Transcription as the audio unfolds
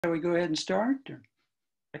Shall we go ahead and start?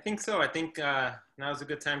 I think so. I think now is a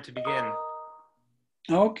good time to begin.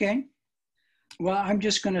 Okay. Well, I'm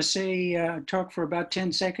just going to say, talk for about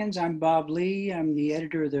 10 seconds. I'm Bob Lee. I'm the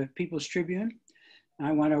editor of the People's Tribune.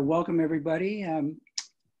 I want to welcome everybody.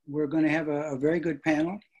 We're going to have a very good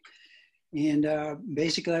panel. And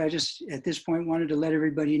basically, I just, at this point, wanted to let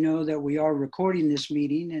everybody know that we are recording this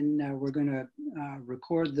meeting, and we're going to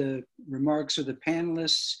record the remarks of the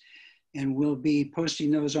panelists, and we'll be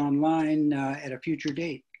posting those online at a future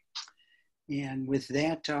date. And with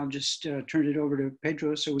that, I'll just turn it over to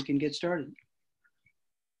Pedro so we can get started.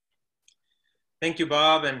 Thank you,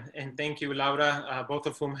 Bob, and thank you, Laura, both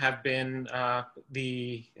of whom have been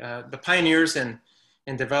the pioneers in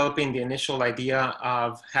developing the initial idea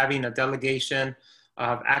of having a delegation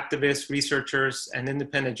of activists, researchers, and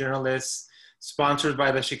independent journalists sponsored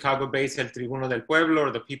by the Chicago-based El Tribune del Pueblo,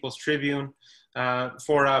 or the People's Tribune,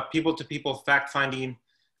 for a people-to-people fact-finding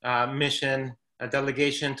mission, a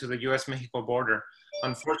delegation to the U.S.-Mexico border.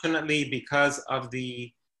 Unfortunately, because of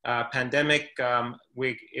the pandemic,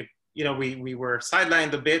 we were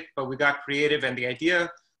sidelined a bit, but we got creative, and the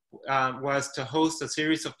idea was to host a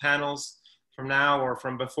series of panels from now or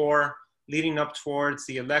from before, leading up towards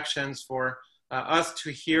the elections, for us to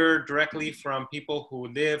hear directly from people who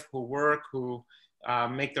live, who work, who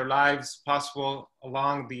make their lives possible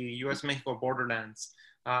along the U.S.-Mexico borderlands.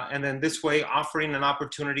 And then this way, offering an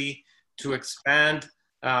opportunity to expand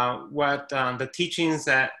what the teachings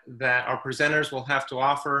that our presenters will have to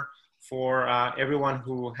offer for everyone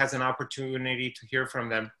who has an opportunity to hear from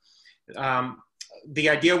them. The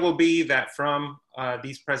idea will be that from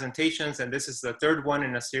these presentations, and this is the third one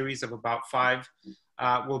in a series of about 5,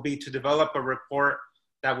 will be to develop a report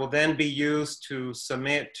that will then be used to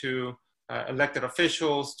submit to elected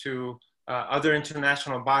officials, to other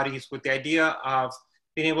international bodies, with the idea of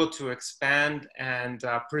being able to expand and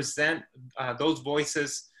present those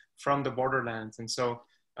voices from the borderlands. And so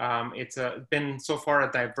it's been so far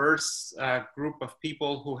a diverse group of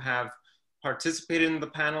people who have participated in the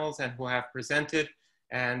panels and who have presented,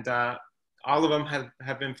 and all of them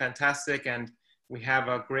have been fantastic, and we have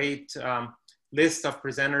a great list of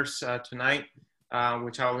presenters tonight,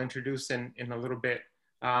 which I'll introduce in a little bit.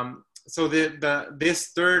 So this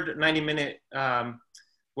third 90-minute,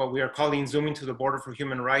 what we are calling Zooming to the Border for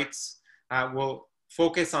Human Rights, will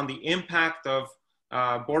focus on the impact of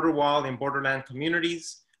border wall in borderland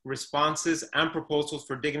communities, responses and proposals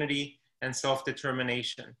for dignity and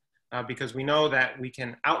self-determination. Because we know that we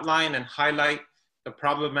can outline and highlight the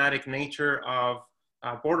problematic nature of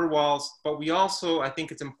border walls, but we also, I think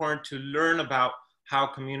it's important to learn about how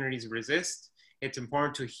communities resist. It's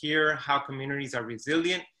important to hear how communities are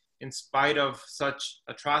resilient in spite of such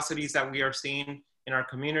atrocities that we are seeing in our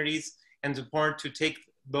communities. And it's important to take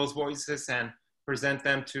those voices and present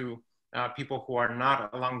them to people who are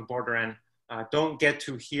not along the border and don't get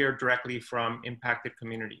to hear directly from impacted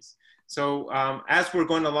communities. So as we're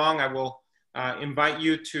going along, I will invite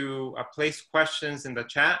you to place questions in the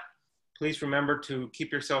chat. Please remember to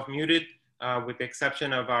keep yourself muted with the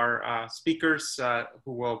exception of our speakers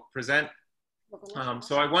who will present.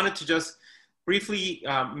 So I wanted to just briefly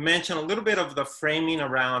mention a little bit of the framing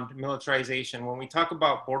around militarization. When we talk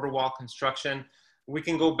about border wall construction, we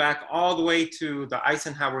can go back all the way to the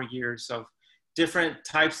Eisenhower years of different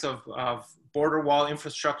types of border wall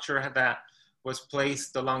infrastructure that was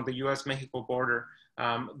placed along the US-Mexico border.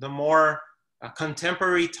 The more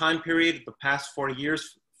contemporary time period, the past 40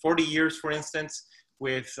 years, for instance,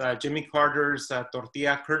 with Jimmy Carter's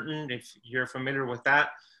tortilla curtain, if you're familiar with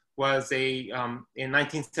that, was in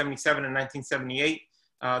 1977 and 1978,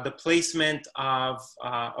 the placement of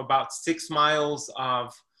about 6 miles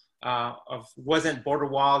of wasn't border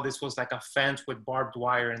wall. This was like a fence with barbed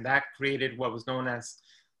wire, and that created what was known as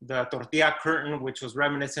the tortilla curtain, which was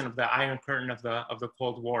reminiscent of the Iron Curtain of the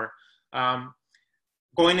Cold War.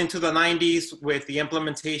 Going into the 90s with the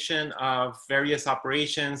implementation of various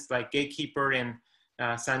operations like Gatekeeper in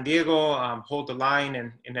San Diego, Hold the Line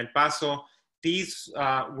in El Paso, these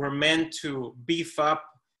were meant to beef up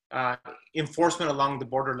enforcement along the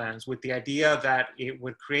borderlands with the idea that it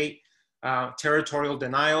would create territorial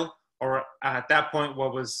denial, or at that point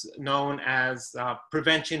what was known as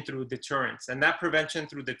prevention through deterrence. And that prevention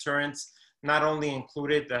through deterrence not only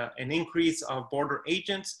included an increase of border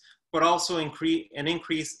agents, but also an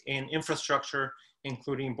increase in infrastructure,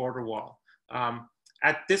 including border wall.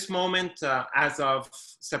 At this moment, as of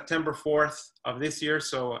September 4th of this year,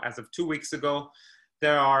 so as of 2 weeks ago,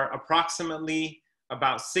 there are approximately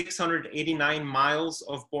about 689 miles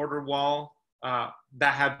of border wall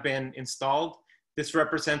that have been installed. This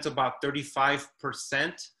represents about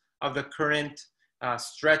 35% of the current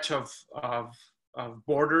stretch of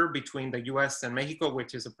border between the US and Mexico,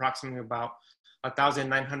 which is approximately about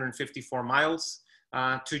 1,954 miles.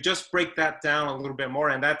 To just break that down a little bit more,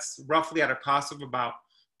 and that's roughly at a cost of about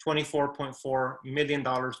 $24.4 million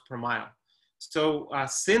per mile. So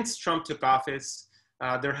since Trump took office,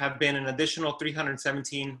 there have been an additional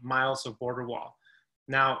 317 miles of border wall.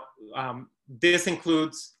 Now, this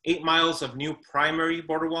includes 8 miles of new primary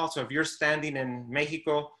border wall. So if you're standing in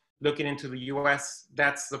Mexico looking into the US,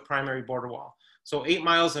 that's the primary border wall. So 8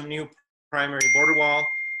 miles of new primary border wall,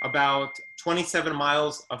 about 27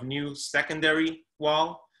 miles of new secondary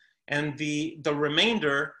wall, and the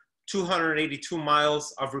remainder, 282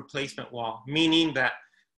 miles of replacement wall, meaning that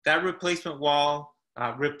that replacement wall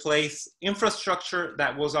replaced infrastructure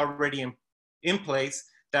that was already in place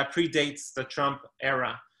that predates the Trump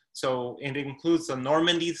era. So it includes the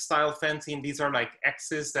Normandy style fencing. These are like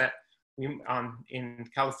X's that we, in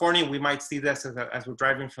California, we might see this as we're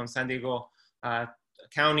driving from San Diego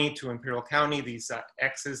County to Imperial County, these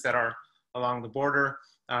X's that are along the border.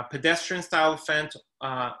 Pedestrian style fence,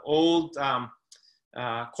 old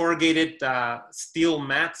corrugated steel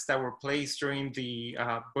mats that were placed during the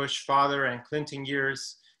Bush father and Clinton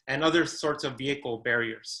years, and other sorts of vehicle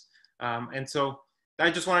barriers. And so I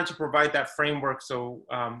just wanted to provide that framework so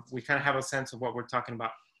we kind of have a sense of what we're talking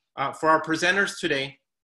about. For our presenters today,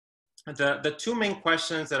 the two main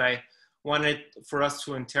questions that I wanted for us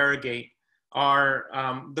to interrogate are,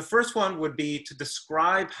 the first one would be to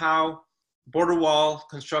describe how border wall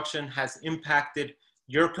construction has impacted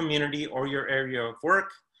your community or your area of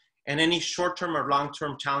work, and any short-term or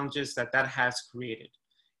long-term challenges that that has created.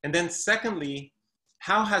 And then secondly,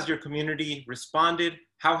 how has your community responded?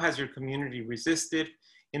 How has your community resisted?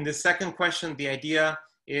 In the second question, the idea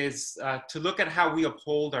is to look at how we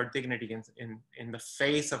uphold our dignity in the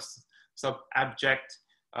face of some abject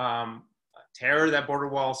terror that border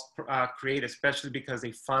walls create, especially because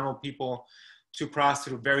they funnel people to cross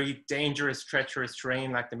through very dangerous, treacherous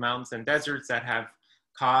terrain like the mountains and deserts that have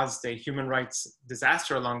caused a human rights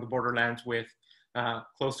disaster along the borderlands, with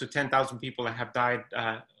close to 10,000 people that have died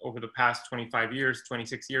over the past 25 years,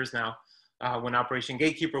 26 years now, when Operation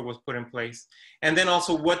Gatekeeper was put in place. And then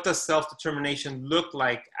also, what does self-determination look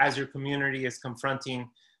like as your community is confronting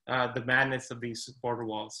the madness of these border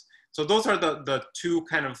walls? So those are the two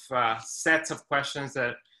kind of sets of questions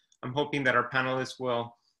that I'm hoping that our panelists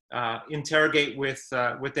will interrogate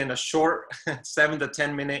within a short 7 to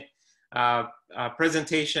 10 minute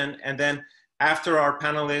presentation. And then after our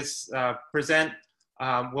panelists present,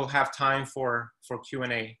 we'll have time for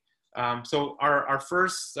Q&A. So our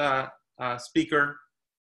first speaker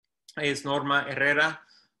is Norma Herrera.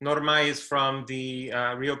 Norma is from the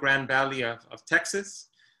Rio Grande Valley of Texas.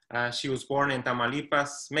 She was born in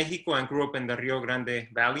Tamaulipas, Mexico, and grew up in the Rio Grande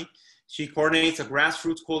Valley. She coordinates a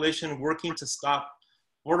grassroots coalition working to stop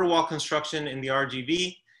border wall construction in the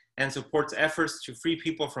RGV and supports efforts to free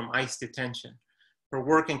people from ICE detention. Her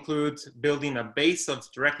work includes building a base of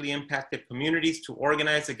directly impacted communities to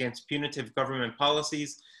organize against punitive government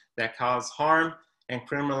policies that cause harm and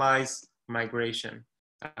criminalize migration.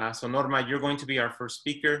 So Norma, you're going to be our first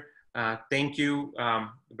speaker. Thank you.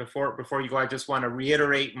 Before you go, I just want to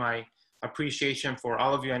reiterate my appreciation for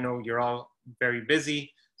all of you. I know you're all very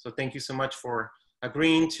busy, so thank you so much for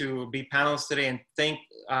agreeing to be panelists today, and thank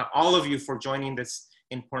all of you for joining this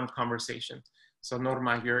important conversation. So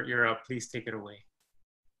Norma, you're up. Please take it away.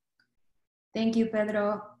 Thank you,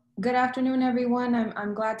 Pedro. Good afternoon, everyone.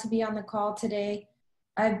 I'm glad to be on the call today.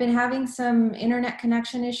 I've been having some internet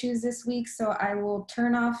connection issues this week, so I will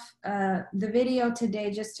turn off the video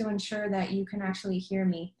today just to ensure that you can actually hear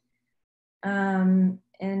me. And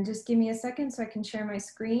just give me a second so I can share my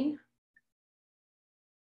screen.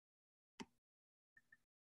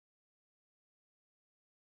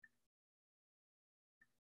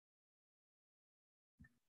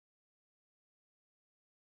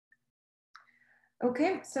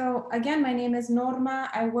 Okay, so again, my name is Norma.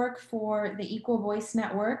 I work for the Equal Voice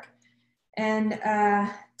Network. And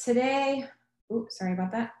today, oops, sorry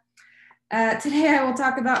about that. Today I will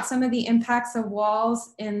talk about some of the impacts of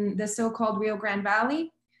walls in the so-called Rio Grande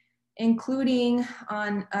Valley, including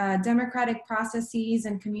on democratic processes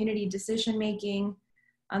and community decision-making,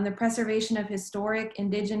 on the preservation of historic,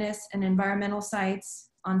 indigenous, and environmental sites,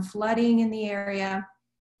 on flooding in the area,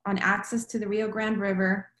 on access to the Rio Grande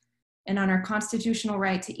River, and on our constitutional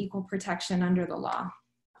right to equal protection under the law.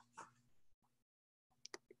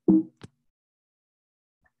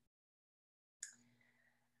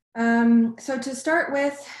 So to start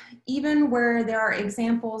with, even where there are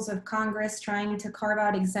examples of Congress trying to carve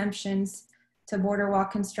out exemptions to border wall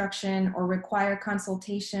construction or require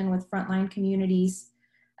consultation with frontline communities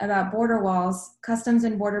about border walls, Customs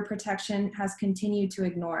and Border Protection has continued to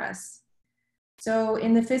ignore us. So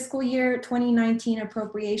in the fiscal year 2019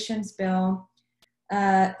 appropriations bill,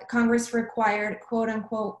 Congress required quote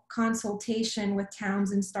unquote consultation with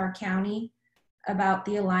towns in Starr County about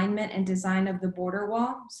the alignment and design of the border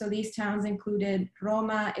wall. So these towns included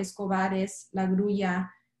Roma, Escobares, La Grulla,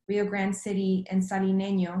 Rio Grande City, and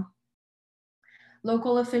Salineño.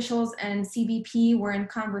 Local officials and CBP were in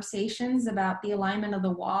conversations about the alignment of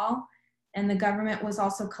the wall, and the government was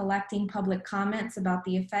also collecting public comments about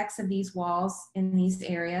the effects of these walls in these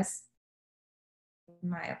areas.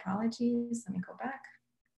 My apologies, let me go back.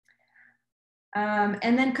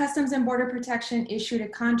 And then Customs and Border Protection issued a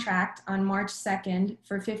contract on March 2nd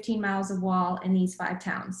for 15 miles of wall in these 5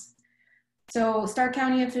 towns. So Starr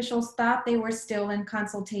County officials thought they were still in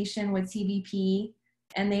consultation with CBP,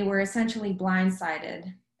 and they were essentially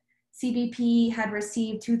blindsided. CBP had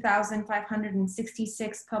received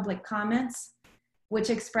 2,566 public comments, which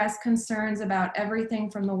expressed concerns about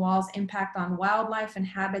everything from the wall's impact on wildlife and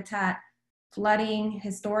habitat, flooding,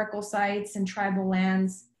 historical sites and tribal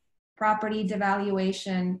lands, property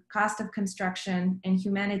devaluation, cost of construction, and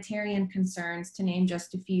humanitarian concerns, to name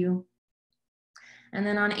just a few. And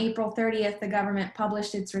then on April 30th, the government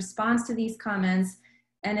published its response to these comments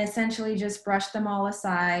and essentially just brushed them all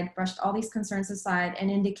aside, brushed all these concerns aside,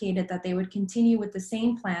 and indicated that they would continue with the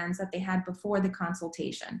same plans that they had before the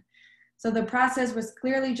consultation. So the process was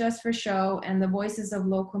clearly just for show, and the voices of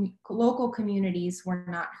local communities were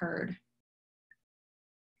not heard.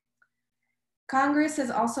 Congress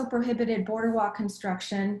has also prohibited border wall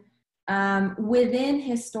construction within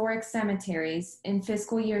historic cemeteries in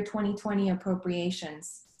fiscal year 2020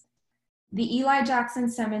 appropriations. The Eli Jackson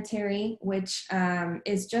Cemetery, which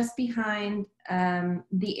is just behind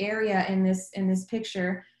the area in this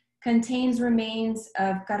picture, contains remains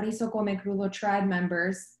of Carrizo Comecrudo tribe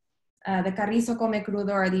members. The Carrizo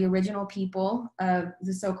Comecrudo are the original people of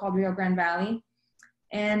the so-called Rio Grande Valley.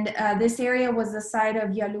 And this area was the site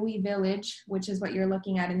of Yalui village, which is what you're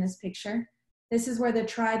looking at in this picture. This is where the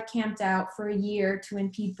tribe camped out for a year to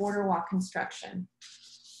impede border wall construction.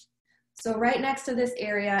 So right next to this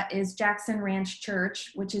area is Jackson Ranch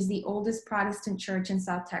Church, which is the oldest Protestant church in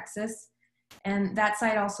South Texas. And that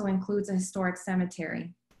site also includes a historic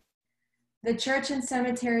cemetery. The church and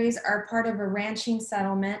cemeteries are part of a ranching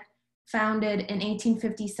settlement founded in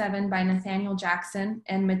 1857 by Nathaniel Jackson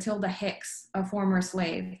and Matilda Hicks, a former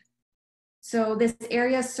slave. So this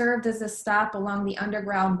area served as a stop along the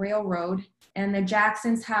Underground Railroad, and the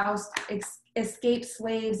Jacksons housed escaped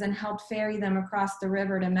slaves and helped ferry them across the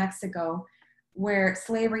river to Mexico, where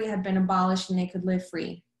slavery had been abolished and they could live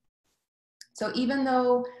free. So even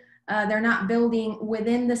though they're not building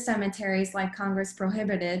within the cemeteries like Congress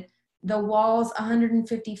prohibited, the wall's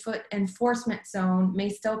 150-foot enforcement zone may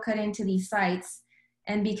still cut into these sites,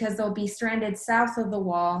 and because they'll be stranded south of the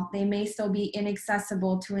wall, they may still be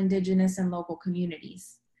inaccessible to indigenous and local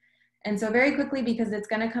communities. And so very quickly, because it's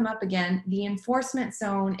going to come up again, the enforcement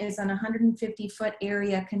zone is an 150-foot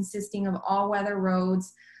area consisting of all-weather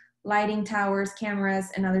roads, lighting towers, cameras,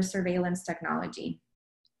 and other surveillance technology.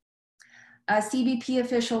 A CBP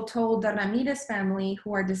official told the Ramirez family,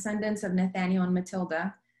 who are descendants of Nathaniel and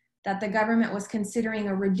Matilda, that the government was considering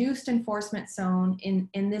a reduced enforcement zone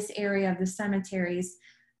in this area of the cemeteries,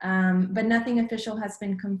 but nothing official has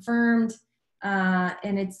been confirmed,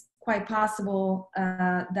 and it's quite possible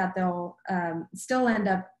that it'll still end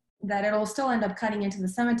up cutting into the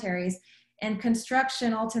cemeteries, and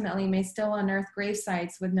construction ultimately may still unearth grave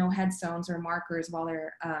sites with no headstones or markers while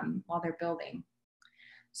they're building.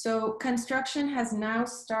 So construction has now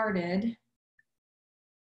started.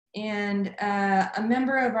 And a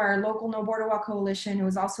member of our local No Border Wall Coalition, who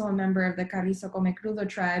is also a member of the Carrizo Comecrudo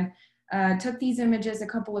tribe, took these images a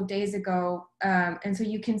couple of days ago. And so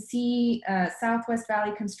you can see Southwest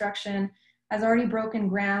Valley Construction has already broken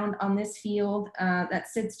ground on this field that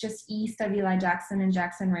sits just east of Eli Jackson and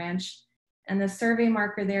Jackson Ranch. And the survey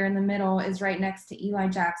marker there in the middle is right next to Eli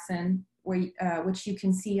Jackson, which you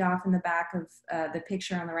can see off in the back of the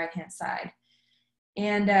picture on the right-hand side.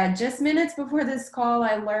 And just minutes before this call,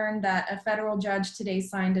 I learned that a federal judge today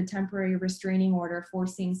signed a temporary restraining order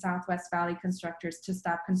forcing Southwest Valley constructors to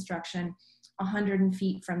stop construction 100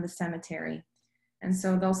 feet from the cemetery. And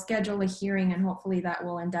so they'll schedule a hearing, and hopefully that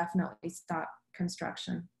will indefinitely stop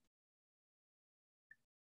construction.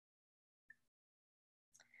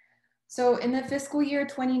 So in the fiscal year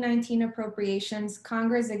 2019 appropriations,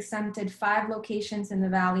 Congress exempted 5 locations in the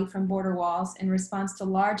valley from border walls in response to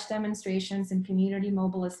large demonstrations and community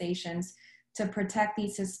mobilizations to protect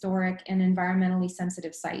these historic and environmentally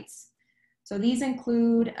sensitive sites. So these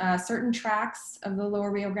include certain tracts of the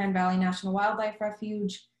Lower Rio Grande Valley National Wildlife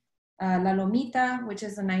Refuge, La Lomita, which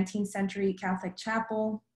is a 19th century Catholic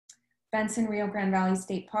chapel, Benson Rio Grande Valley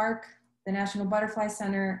State Park, the National Butterfly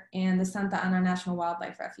Center, and the Santa Ana National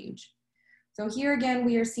Wildlife Refuge. So here again,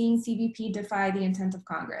 we are seeing CBP defy the intent of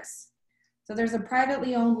Congress. So there's a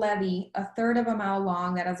privately owned levee, a third of a mile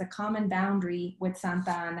long, that has a common boundary with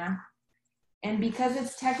Santa Ana. And because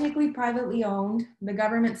it's technically privately owned, the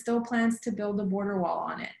government still plans to build a border wall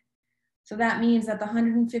on it. So that means that the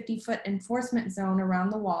 150-foot enforcement zone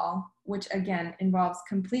around the wall, which again involves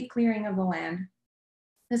complete clearing of the land,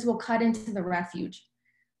 this will cut into the refuge.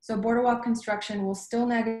 So border wall construction will still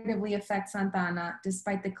negatively affect Santa Ana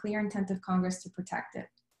despite the clear intent of Congress to protect it.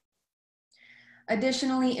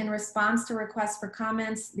 Additionally, in response to requests for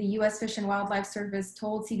comments, the U.S. Fish and Wildlife Service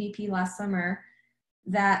told CBP last summer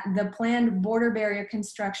that the planned border barrier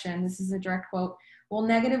construction, this is a direct quote, will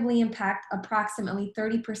negatively impact approximately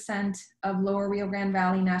 30% of Lower Rio Grande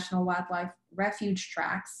Valley National Wildlife Refuge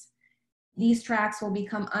tracts. These tracts will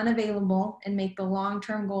become unavailable and make the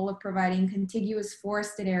long-term goal of providing contiguous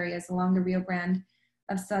forested areas along the Rio Grande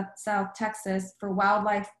of South Texas for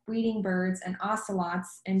wildlife breeding birds and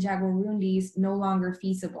ocelots and jaguarundis no longer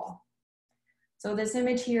feasible. So this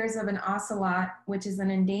image here is of an ocelot, which is an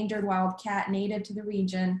endangered wild cat native to the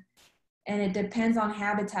region, and it depends on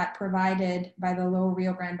habitat provided by the Lower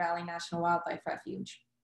Rio Grande Valley National Wildlife Refuge.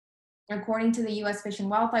 According to the U.S. Fish and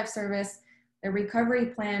Wildlife Service, the recovery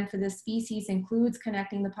plan for this species includes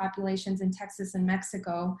connecting the populations in Texas and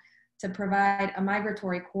Mexico to provide a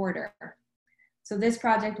migratory corridor. So this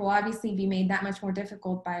project will obviously be made that much more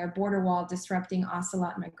difficult by a border wall disrupting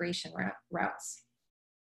ocelot migration routes.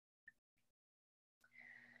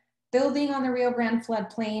 Building on the Rio Grande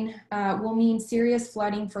floodplain will mean serious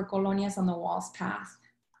flooding for colonias on the wall's path.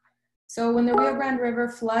 So when the Rio Grande River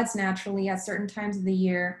floods naturally at certain times of the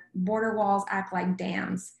year, border walls act like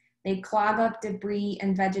dams. They clog up debris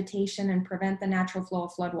and vegetation and prevent the natural flow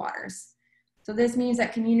of floodwaters. So this means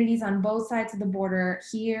that communities on both sides of the border,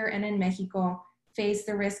 here and in Mexico, face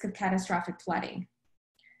the risk of catastrophic flooding.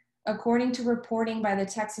 According to reporting by the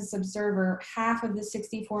Texas Observer, half of the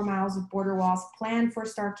 64 miles of border walls planned for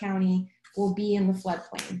Starr County will be in the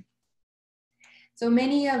floodplain. So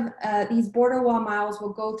many of these border wall miles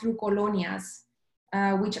will go through colonias,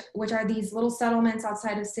 which are these little settlements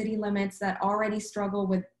outside of city limits that already struggle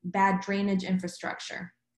with bad drainage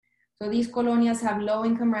infrastructure. So these colonias have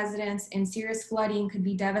low-income residents, and serious flooding could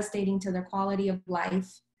be devastating to their quality of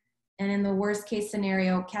life. And in the worst case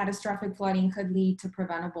scenario, catastrophic flooding could lead to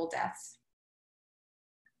preventable deaths.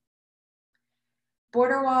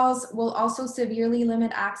 Border walls will also severely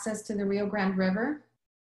limit access to the Rio Grande River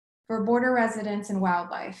for border residents and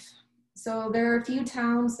wildlife. So there are a few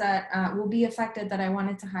towns that will be affected that I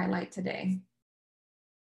wanted to highlight today.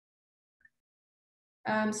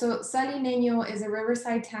 So Salineño is a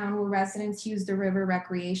riverside town where residents use the river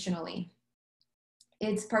recreationally.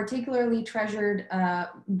 It's particularly treasured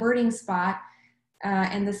birding spot,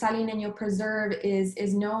 and the Salineño Preserve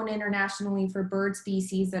is known internationally for bird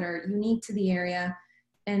species that are unique to the area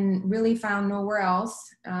and really found nowhere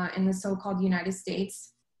else in the so-called United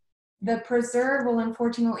States. The preserve will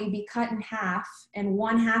unfortunately be cut in half, and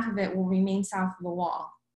one half of it will remain south of the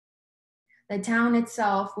wall. The town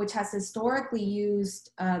itself, which has historically used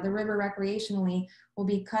the river recreationally, will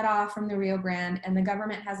be cut off from the Rio Grande, and the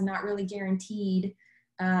government has not really guaranteed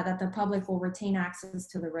that the public will retain access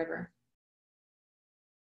to the river.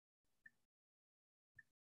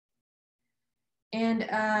 And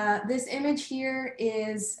this image here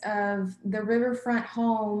is of the riverfront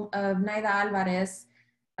home of Naida Alvarez,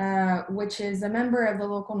 which is a member of the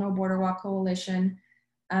local No Border Wall Coalition.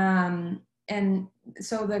 And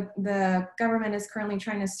so the government is currently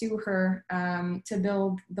trying to sue her to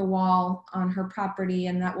build the wall on her property,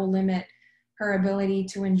 and that will limit her ability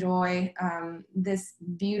to enjoy this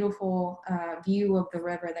beautiful view of the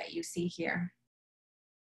river that you see here.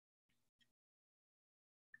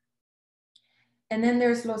 And then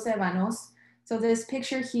there's Los Ebanos. So this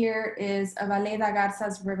picture here is of Aleda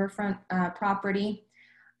Garza's riverfront property.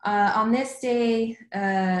 On this day,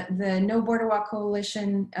 the No Border Wall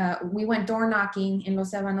Coalition, we went door knocking in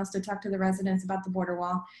Los Ebanos to talk to the residents about the border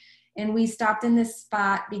wall. And we stopped in this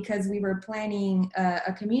spot because we were planning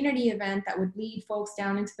a community event that would lead folks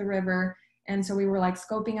down into the river. And so we were like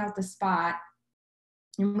scoping out the spot.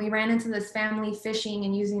 And we ran into this family fishing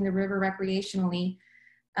and using the river recreationally.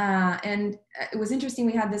 And it was interesting,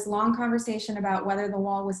 we had this long conversation about whether the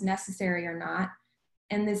wall was necessary or not.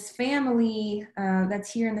 And this family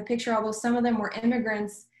that's here in the picture, although some of them were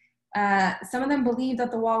immigrants, some of them believed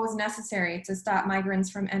that the wall was necessary to stop migrants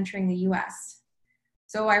from entering the US.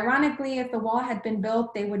 So ironically, if the wall had been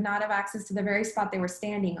built, they would not have access to the very spot they were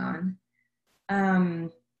standing on.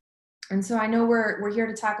 And so I know we're here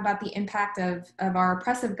to talk about the impact of our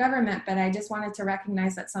oppressive government, but I just wanted to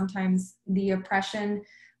recognize that sometimes the oppression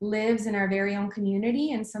lives in our very own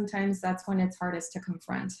community, and sometimes that's when it's hardest to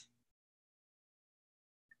confront.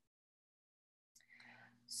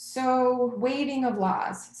 So waiving of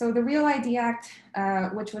laws. So the Real ID Act,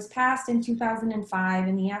 which was passed in 2005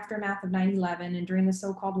 in the aftermath of 9/11 and during the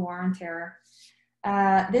so-called War on Terror,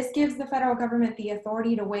 this gives the federal government the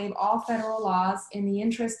authority to waive all federal laws in the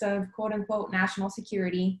interest of quote unquote national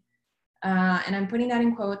security. And I'm putting that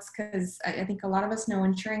in quotes because I think a lot of us know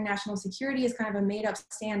ensuring national security is kind of a made up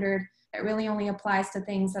standard that really only applies to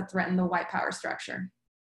things that threaten the white power structure.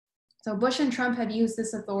 So Bush and Trump have used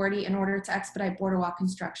this authority in order to expedite border wall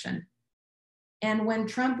construction. And when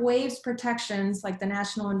Trump waives protections like the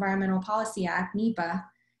National Environmental Policy Act, NEPA,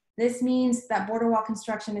 this means that border wall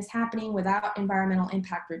construction is happening without environmental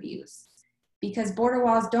impact reviews. Because border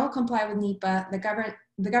walls don't comply with NEPA,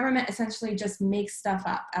 the government essentially just makes stuff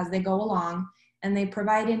up as they go along, and they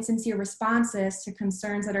provide insincere responses to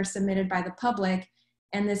concerns that are submitted by the public,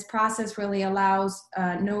 and this process really allows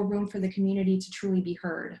no room for the community to truly be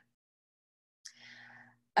heard.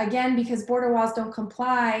 Again, because border walls don't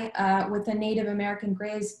comply with the Native American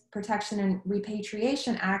Graves Protection and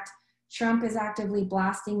Repatriation Act, Trump is actively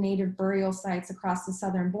blasting Native burial sites across the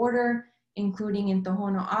southern border, including in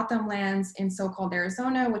Tohono O'odham lands in so-called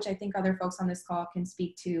Arizona, which I think other folks on this call can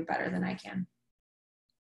speak to better than I can.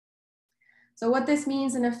 So what this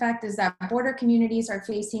means in effect is that border communities are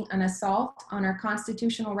facing an assault on our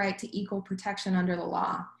constitutional right to equal protection under the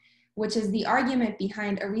law, which is the argument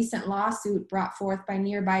behind a recent lawsuit brought forth by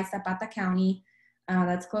nearby Zapata County,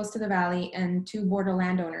 that's close to the Valley, and 2 border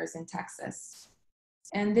landowners in Texas.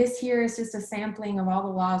 And this here is just a sampling of all the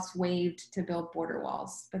laws waived to build border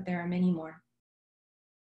walls, but there are many more.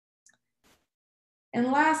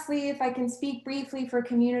 And lastly, if I can speak briefly for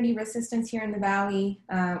community resistance here in the Valley,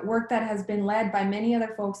 work that has been led by many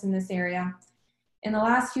other folks in this area. In the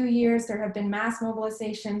last few years, there have been mass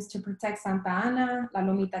mobilizations to protect Santa Ana, La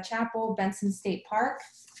Lomita Chapel, Benson State Park,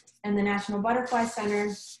 and the National Butterfly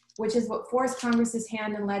Center, which is what forced Congress's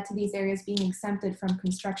hand and led to these areas being exempted from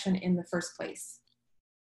construction in the first place.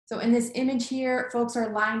 So in this image here, folks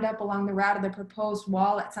are lined up along the route of the proposed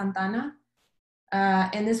wall at Santa Ana.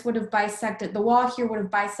 And this would have bisected, the wall here would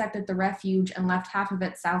have bisected the refuge and left half of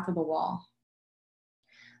it south of the wall.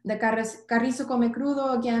 The Carrizo Come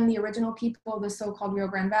Crudo, again, the original people of the so-called Rio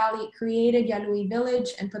Grande Valley, created Yalui Village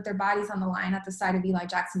and put their bodies on the line at the site of Eli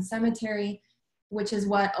Jackson Cemetery, which is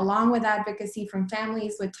what, along with advocacy from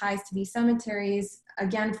families with ties to these cemeteries,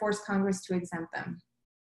 again forced Congress to exempt them.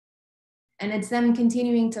 And it's them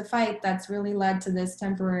continuing to fight that's really led to this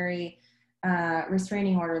temporary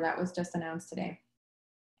restraining order that was just announced today.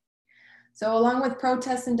 So along with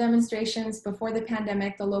protests and demonstrations before the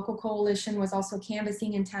pandemic, the local coalition was also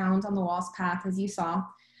canvassing in towns on the wall's path, as you saw.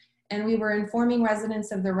 And we were informing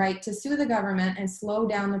residents of the right to sue the government and slow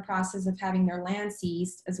down the process of having their land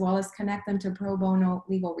seized, as well as connect them to pro bono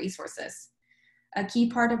legal resources. A key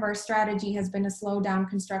part of our strategy has been to slow down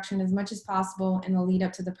construction as much as possible in the lead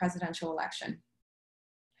up to the presidential election.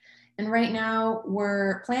 And right now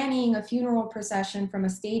we're planning a funeral procession from a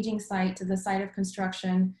staging site to the site of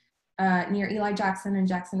construction near Eli Jackson and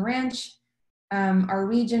Jackson Ranch. Our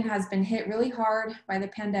region has been hit really hard by the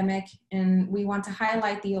pandemic, and we want to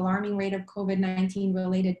highlight the alarming rate of COVID-19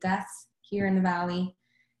 related deaths here in the Valley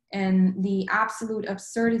and the absolute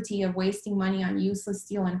absurdity of wasting money on useless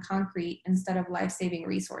steel and concrete instead of life-saving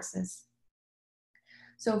resources.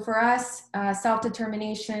 So for us,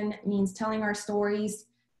 self-determination means telling our stories,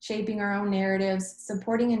 shaping our own narratives,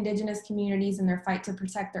 supporting Indigenous communities in their fight to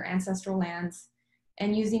protect their ancestral lands,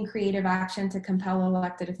 and using creative action to compel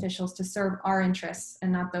elected officials to serve our interests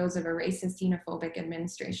and not those of a racist, xenophobic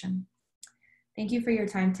administration. Thank you for your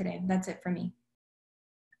time today. That's it for me.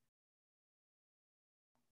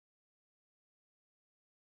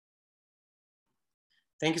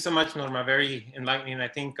 Thank you so much, Norma. Very enlightening. I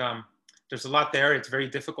think there's a lot there. It's very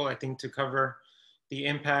difficult, I think, to cover the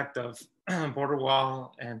impact of border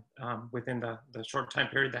wall and within the short time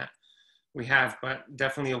period that we have, but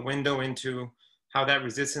definitely a window into how that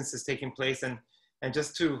resistance is taking place. And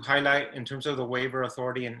just to highlight in terms of the waiver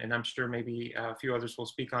authority, and I'm sure maybe a few others will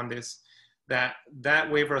speak on this, that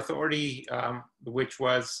waiver authority, which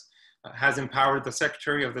has empowered the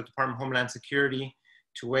Secretary of the Department of Homeland Security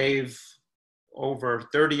to waive over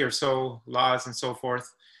 30 or so laws and so forth,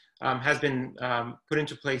 has been put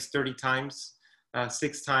into place 30 times.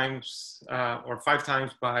 6 times or 5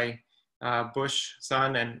 times by Bush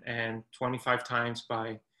son and 25 times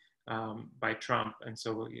by Trump. And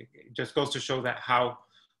so it just goes to show that how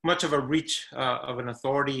much of a reach of an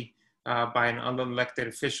authority by an unelected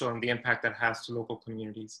official and the impact that has to local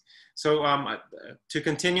communities. So to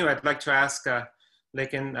continue, I'd like to ask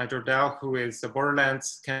Lakin Jordal, who is the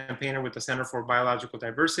Borderlands campaigner with the Center for Biological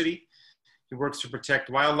Diversity. He works to protect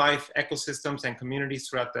wildlife, ecosystems, and communities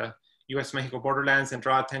throughout the U.S.-Mexico borderlands and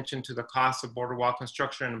draw attention to the cost of border wall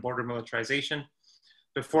construction and border militarization.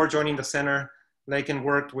 Before joining the center, Lakin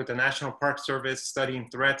worked with the National Park Service studying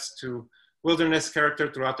threats to wilderness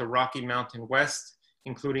character throughout the Rocky Mountain West,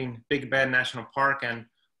 including Big Bend National Park and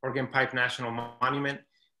Organ Pipe National Monument.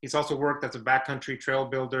 He's also worked as a backcountry trail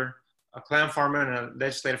builder, a clam farmer, and a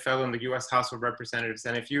legislative fellow in the U.S. House of Representatives.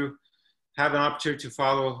 And if you have an opportunity to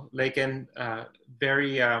follow Lakin,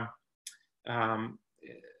 very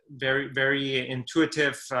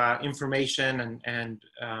intuitive information and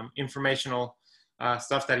informational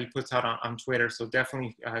stuff that he puts out on Twitter. So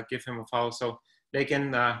definitely give him a follow. So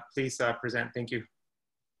Lakin, please present. Thank you.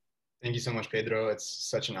 Thank you so much, Pedro. It's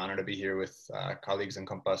such an honor to be here with colleagues and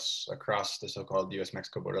compas across the so-called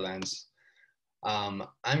US-Mexico borderlands. I'm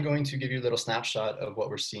going to give you a little snapshot of what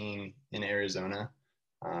we're seeing in Arizona.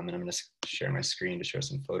 And I'm going to share my screen to show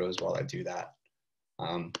some photos while I do that.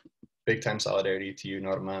 Big time solidarity to you,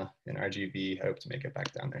 Norma, and RGB. I hope to make it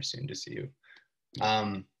back down there soon to see you.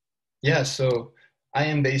 Yeah, so I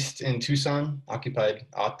am based in Tucson, occupied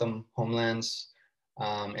O'odham homelands.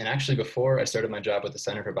 And actually, before I started my job with the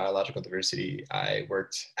Center for Biological Diversity, I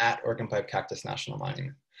worked at Organ Pipe Cactus National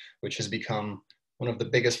Monument, which has become one of the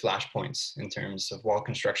biggest flashpoints in terms of wall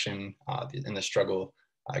construction and the struggle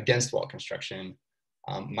against wall construction.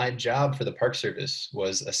 My job for the Park Service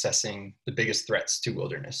was assessing the biggest threats to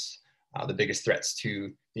wilderness, the biggest threats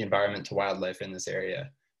to the environment, to wildlife in this area.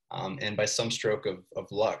 And by some stroke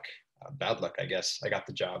of luck, bad luck, I guess, I got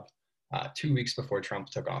the job 2 weeks before Trump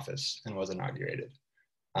took office and was inaugurated.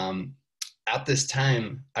 At this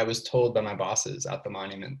time, I was told by my bosses at the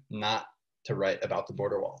monument not to write about the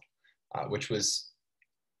border wall, which was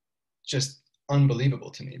just unbelievable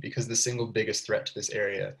to me, because the single biggest threat to this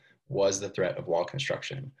area was the threat of wall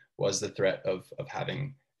construction, was the threat of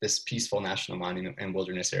having this peaceful national monument and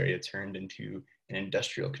wilderness area turned into an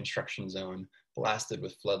industrial construction zone, blasted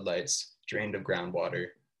with floodlights, drained of groundwater.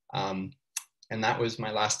 And that was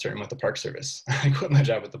my last term with the Park Service. I quit my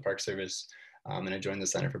job with the Park Service and I joined the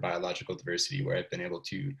Center for Biological Diversity, where I've been able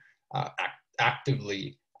to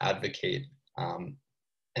actively advocate and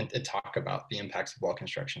talk about the impacts of wall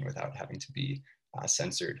construction without having to be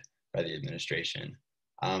censored by the administration.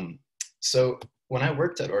 So when I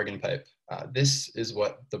worked at Organ Pipe, this is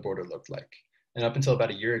what the border looked like. And up until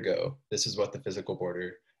about a year ago, this is what the physical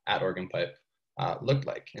border at Organ Pipe looked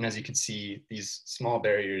like. And as you can see, these small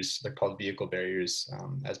barriers, they're called vehicle barriers,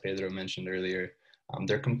 as Pedro mentioned earlier.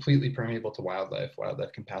 They're completely permeable to wildlife.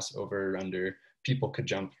 Wildlife can pass over or under. People could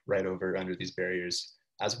jump right over under these barriers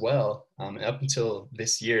as well. Up until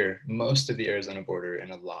this year, most of the Arizona border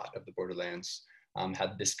and a lot of the borderlands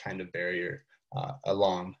had this kind of barrier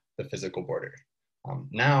along the physical border.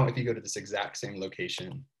 Now, if you go to this exact same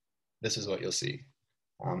location, this is what you'll see.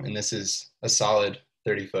 And this is a solid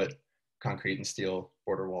 30-foot concrete and steel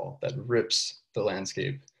border wall that rips the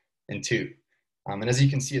landscape in two. And as you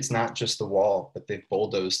can see, it's not just the wall, but they've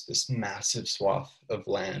bulldozed this massive swath of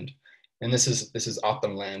land. And this is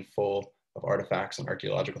O'odham land full of artifacts and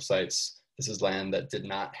archaeological sites. This is land that did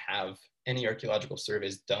not have any archaeological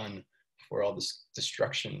surveys done before all this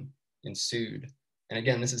destruction ensued. And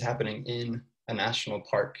again, this is happening in a national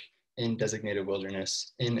park, in designated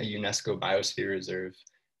wilderness, in a UNESCO biosphere reserve,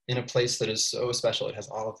 in a place that is so special. It has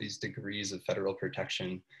all of these degrees of federal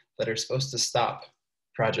protection that are supposed to stop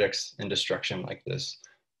projects and destruction like this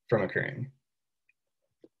from occurring.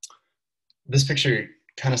 This picture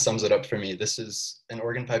kind of sums it up for me. This is an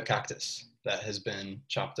organ pipe cactus that has been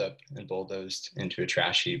chopped up and bulldozed into a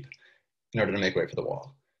trash heap in order to make way for the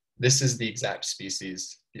wall. This is the exact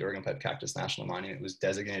species the Organ Pipe Cactus National Monument was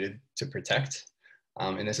designated to protect.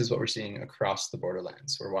 And this is what we're seeing across the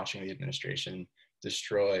borderlands. We're watching the administration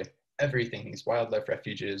destroy everything. These wildlife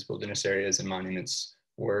refuges, wilderness areas, and monuments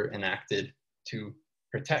were enacted to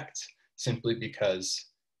protect simply because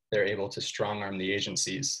they're able to strong arm the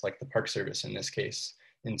agencies, like the Park Service in this case,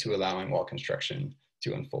 into allowing wall construction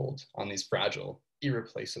to unfold on these fragile,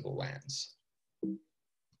 irreplaceable lands.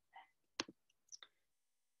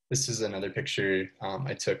 This is another picture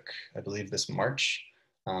I took, I believe, this March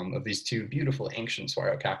of these two beautiful ancient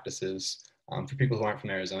saguaro cactuses. For people who aren't from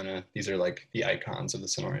Arizona, these are like the icons of the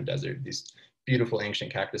Sonoran Desert, these beautiful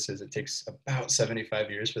ancient cactuses. It takes about 75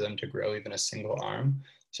 years for them to grow even a single arm.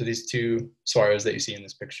 So these two saguaros that you see in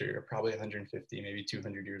this picture are probably 150, maybe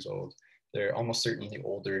 200 years old. They're almost certainly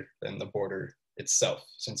older than the border itself,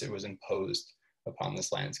 since it was imposed upon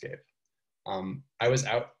this landscape. I was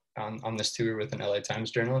out on this tour with an LA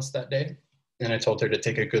Times journalist that day, and I told her to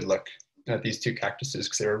take a good look at these two cactuses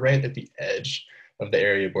because they were right at the edge of the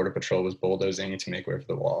area Border Patrol was bulldozing to make way for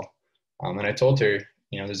the wall. And I told her,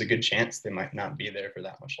 you know, there's a good chance they might not be there for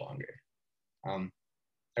that much longer.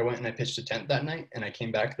 I went and I pitched a tent that night, and I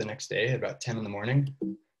came back the next day at about 10 in the morning,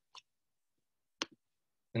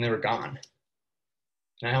 and they were gone.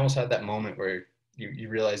 And I almost had that moment where you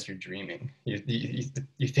realize you're dreaming. You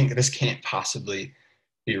think this can't possibly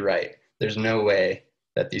be right. There's no way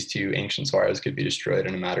that these two ancient saguaros could be destroyed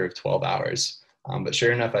in a matter of 12 hours. But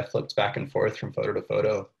sure enough, I flipped back and forth from photo to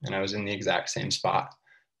photo, and I was in the exact same spot.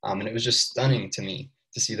 And it was just stunning to me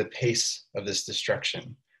to see the pace of this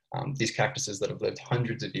destruction. These cactuses that have lived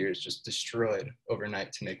hundreds of years just destroyed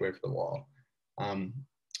overnight to make way for the wall.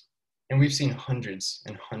 And we've seen hundreds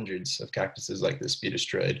and hundreds of cactuses like this be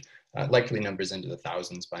destroyed, likely numbers into the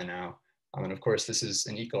thousands by now. And of course, this is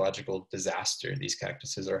an ecological disaster. These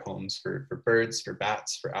cactuses are homes for birds, for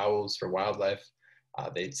bats, for owls, for wildlife.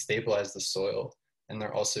 They stabilize the soil, and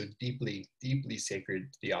they're also deeply, deeply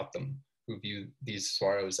sacred to the O'odham, who view these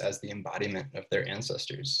saguaros as the embodiment of their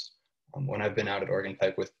ancestors. When I've been out at Organ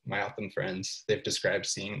Pipe with my O'odham friends, they've described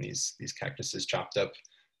seeing these cactuses chopped up.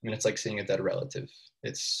 I mean, it's like seeing a dead relative.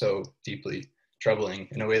 It's so deeply troubling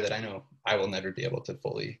in a way that I know I will never be able to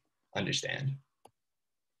fully understand.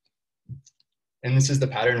 And this is the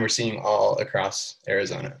pattern we're seeing all across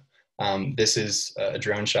Arizona. This is a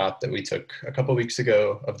drone shot that we took a couple weeks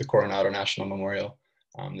ago of the Coronado National Memorial.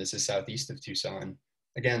 This is southeast of Tucson.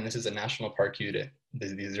 Again, this is a national park unit.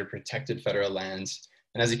 These are protected federal lands.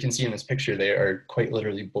 And as you can see in this picture, they are quite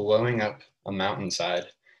literally blowing up a mountainside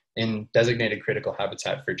in designated critical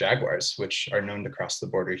habitat for jaguars, which are known to cross the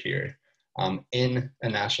border here, in a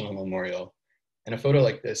national memorial. In a photo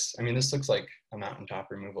like this, I mean, this looks like a mountaintop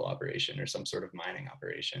removal operation or some sort of mining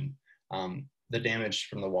operation. The damage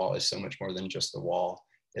from the wall is so much more than just the wall.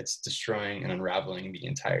 It's destroying and unraveling the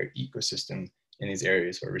entire ecosystem in these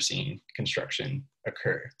areas where we're seeing construction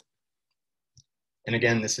occur. And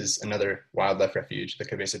again, this is another wildlife refuge, the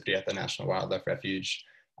Cabeza Prieta National Wildlife Refuge.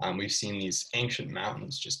 We've seen these ancient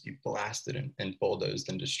mountains just be blasted and bulldozed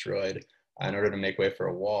and destroyed in order to make way for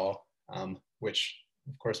a wall, which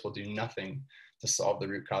of course will do nothing to solve the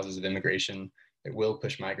root causes of immigration. It will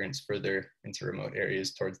push migrants further into remote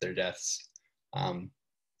areas towards their deaths.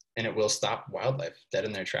 And it will stop wildlife dead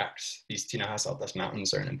in their tracks. These Tinajas Altas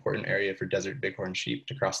Mountains are an important area for desert bighorn sheep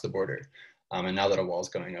to cross the border. And now that a wall is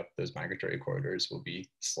going up, those migratory corridors will be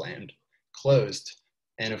slammed closed.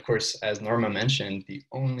 And of course, as Norma mentioned, the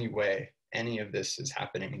only way any of this is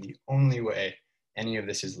happening, the only way any of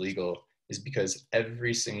this is legal is because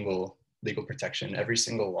every single legal protection, every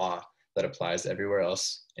single law that applies everywhere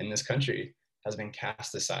else in this country has been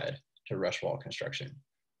cast aside to rush wall construction.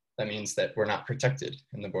 That means that we're not protected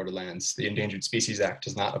in the borderlands. The Endangered Species Act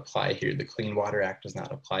does not apply here. The Clean Water Act does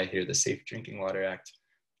not apply here. The Safe Drinking Water Act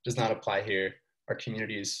does not apply here. Our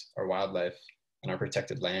communities, our wildlife, and our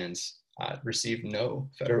protected lands receive no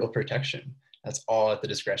federal protection. That's all at the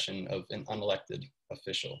discretion of an unelected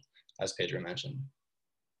official, as Pedro mentioned.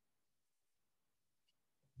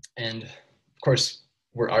 And of course,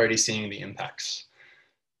 we're already seeing the impacts.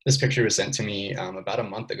 This picture was sent to me about a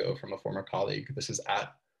month ago from a former colleague. This is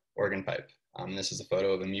at Organ Pipe. This is a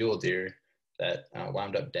photo of a mule deer that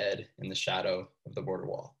wound up dead in the shadow of the border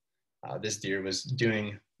wall. This deer was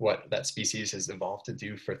doing what that species has evolved to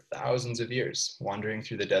do for thousands of years, wandering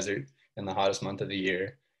through the desert in the hottest month of the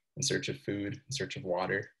year in search of food, in search of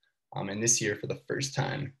water. And this year, for the first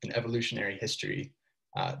time in evolutionary history,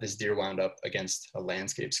 this deer wound up against a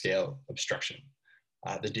landscape scale obstruction.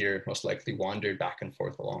 The deer most likely wandered back and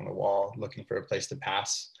forth along the wall, looking for a place to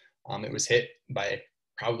pass. It was hit by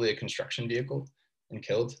probably a construction vehicle and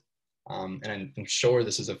killed. And I'm sure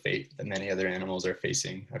this is a fate that many other animals are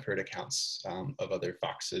facing. I've heard accounts of other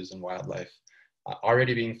foxes and wildlife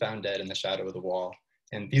already being found dead in the shadow of the wall.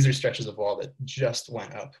 And these are stretches of wall that just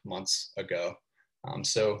went up months ago.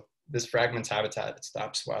 So this fragments habitat that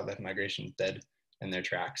stops wildlife migration dead in their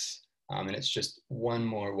tracks. And it's just one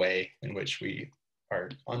more way in which we are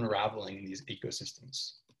unraveling these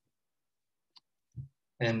ecosystems.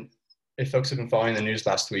 And if folks have been following the news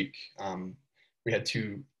last week, we had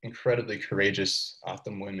two incredibly courageous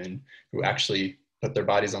O'odham women who actually put their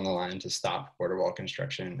bodies on the line to stop border wall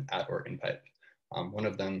construction at Organ Pipe. One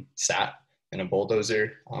of them sat in a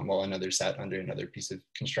bulldozer while another sat under another piece of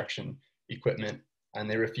construction equipment, and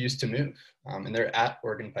they refuse to move. And they're at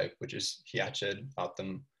Organ Pipe, which is Hiached,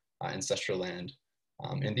 Bautam, ancestral land.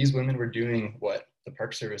 And these women were doing what the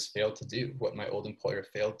Park Service failed to do, what my old employer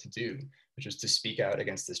failed to do, which was to speak out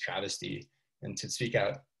against this travesty and to speak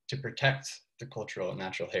out to protect the cultural and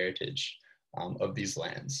natural heritage of these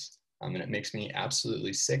lands. And it makes me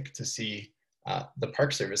absolutely sick to see the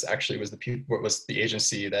Park Service actually was the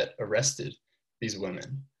agency that arrested these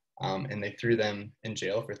women. And they threw them in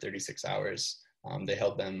jail for 36 hours. They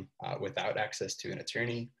held them without access to an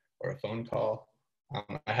attorney or a phone call.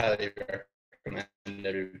 I highly recommend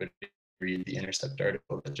everybody read the Intercept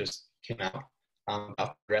article that just came out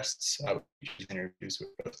about the arrests, which is interviews with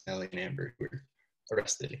both Nellie and Amber, who were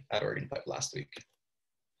arrested at Organ Pipe last week.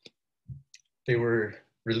 They were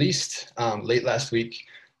released late last week,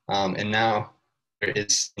 and now there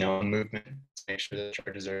is a movement to make sure that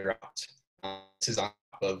charges are dropped. This is on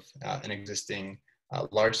top of an existing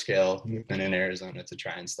large-scale movement in Arizona to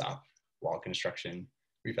try and stop wall construction.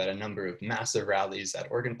 We've had a number of massive rallies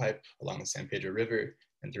at Organ Pipe along the San Pedro River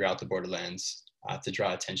and throughout the borderlands to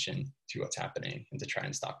draw attention to what's happening and to try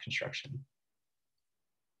and stop construction.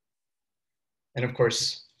 And of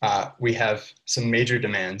course, we have some major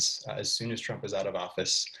demands as soon as Trump is out of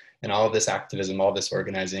office, and all of this activism, all this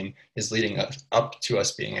organizing is leading us up to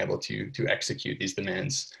us being able to execute these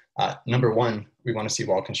demands. Number one, we want to see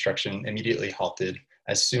wall construction immediately halted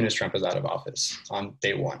as soon as Trump is out of office on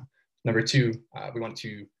day one. Number two, we want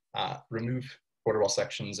to remove border wall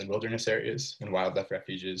sections in wilderness areas and wildlife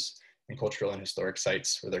refuges and cultural and historic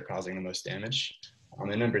sites where they're causing the most damage.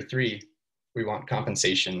 And number three, we want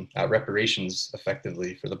compensation, reparations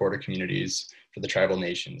effectively for the border communities, for the tribal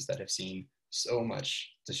nations that have seen so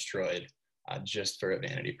much destroyed just for a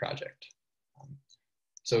vanity project.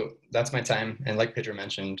 So that's my time. And like Pedro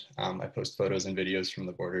mentioned, I post photos and videos from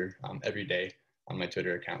the border every day on my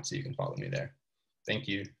Twitter account, so you can follow me there. Thank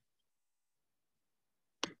you.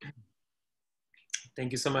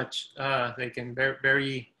 Thank you so much, Lakin.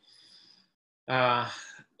 Very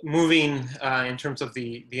moving in terms of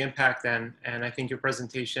the impact, and I think your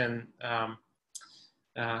presentation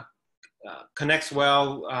connects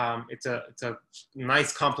well. It's a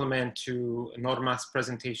nice complement to Norma's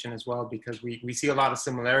presentation as well, because we see a lot of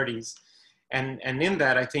similarities, and in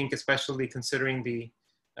that, I think, especially considering the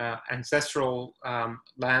ancestral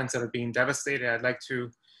lands that are being devastated, I'd like to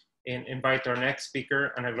invite our next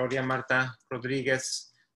speaker, Ana Gloria Marta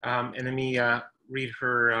Rodriguez, and let me read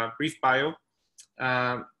her brief bio.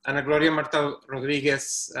 Ana Gloria Marta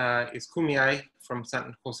Rodriguez is Kumeyaay from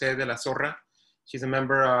San Jose de la Zorra. She's a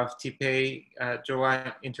member of Tipei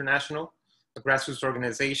Joa International, a grassroots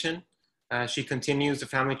organization. She continues the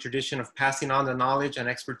family tradition of passing on the knowledge and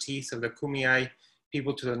expertise of the Kumeyaay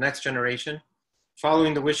people to the next generation,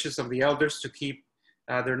 following the wishes of the elders to keep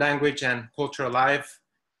their language and culture alive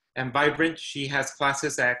and vibrant. She has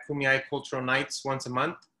classes at Kumeyaay Cultural Nights once a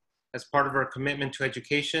month. As part of her commitment to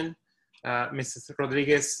education, Mrs.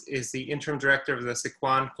 Rodriguez is the interim director of the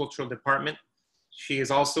Siquan Cultural Department. She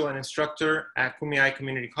is also an instructor at Kumeyaay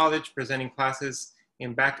Community College, presenting classes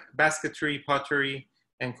in basketry, pottery,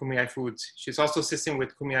 and Kumeyaay foods. She's also assisting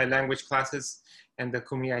with Kumeyaay language classes and the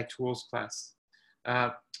Kumeyaay tools class.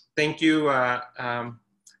 Thank you,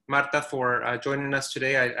 Marta, for joining us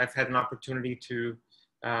today. I've had an opportunity to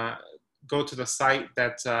go to the site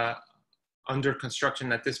that's under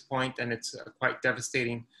construction at this point, and it's quite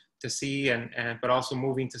devastating to see, but also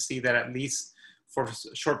moving to see that at least for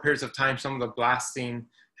short periods of time, some of the blasting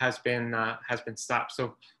has been stopped.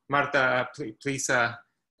 So, Marta, please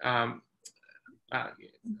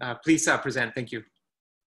present. Thank you.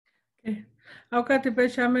 Okay.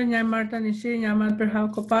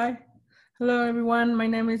 Hello, everyone. My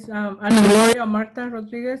name is Ana Gloria Marta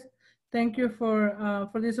Rodriguez. Thank you for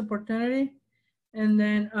this opportunity. And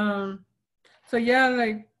then, so yeah,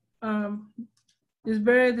 like it's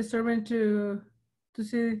very disturbing to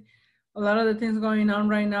see a lot of the things going on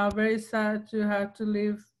right now. Very sad to have to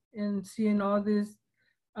live and seeing all these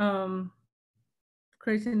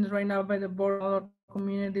craziness right now by the border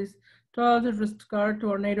communities. To all the regard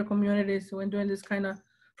to our Native communities when doing this kind of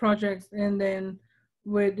projects, and then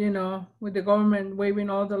with the government waiving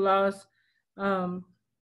all the laws,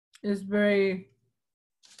 it's very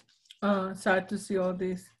sad to see all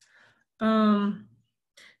this. Yeah,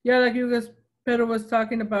 like you guys, Pedro was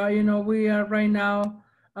talking about, we are right now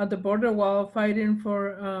at the border wall fighting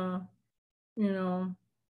for,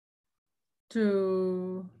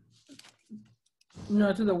 to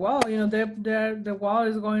the wall. The wall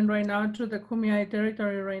is going right now to the Kumeyaay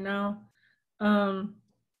territory right now.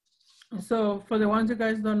 So for the ones you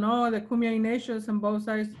guys don't know, the Kumeyaay nations on both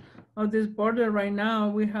sides of this border right now,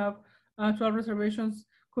 we have actual reservations,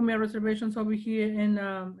 Cumia reservations over here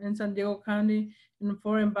in San Diego County, and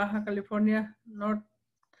 4 in Baja California North.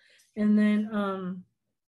 And then,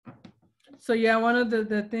 so yeah, one of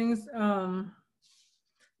the things,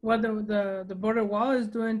 what the border wall is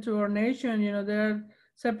doing to our nation, you know, they're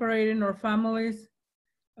separating our families,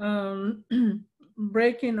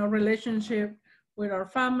 breaking our relationship with our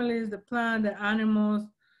families, the plant, the animals,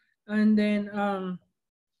 and then,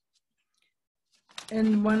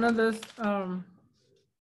 and one of those,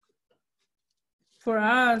 for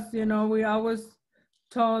us, you know, we always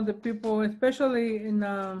told the people, especially in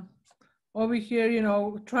over here, you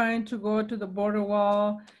know, trying to go to the border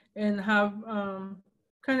wall and have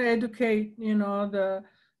kind of educate, you know,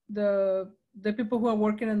 the people who are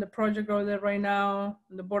working in the project over there right now,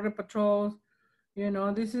 the border patrols. You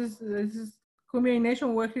know, this is Cumia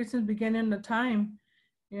Nation work here since beginning of time,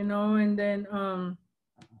 you know, and then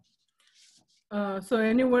so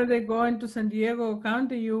anywhere they go into San Diego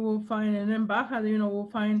County, you will find, and in Baja, you know, we'll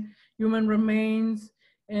find human remains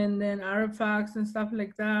and then artifacts and stuff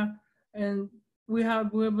like that. And we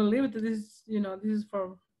believe that this, you know, this is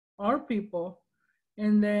for our people.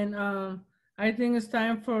 And then I think it's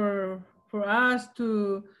time for us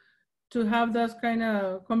to have those kind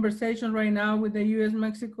of conversation right now with the U.S.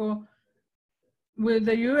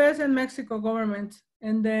 and Mexico government.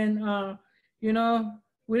 And then, you know,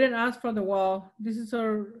 we didn't ask for the wall. This is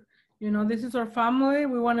our, you know, this is our family.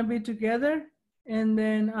 We want to be together. And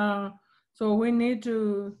then, so we need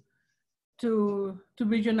to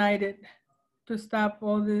be united to stop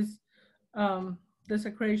all this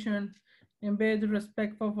desecration and be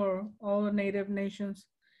respectful for all the Native nations.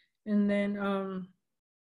 And then,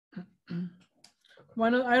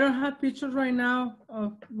 I don't have pictures right now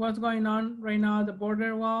of what's going on right now at the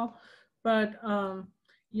border wall, but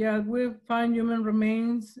yeah, we find human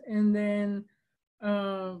remains, and then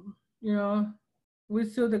you know, we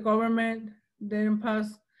sue the government. They didn't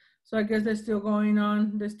pass, so I guess they're still going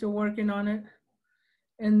on. They're still working on it.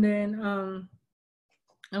 And then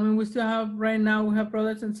I mean, we still have right now. We have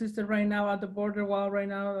brothers and sisters right now at the border wall right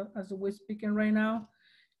now, as we're speaking right now.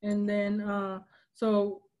 And then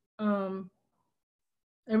so.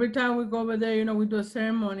 Every time we go over there, you know, we do a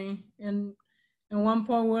ceremony. And at one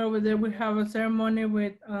point we're over there, we have a ceremony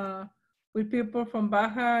with people from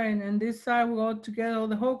Baja, and this side we all together,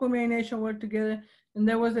 the whole Cumia Nation work together. And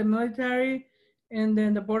there was the military and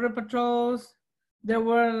then the border patrols. They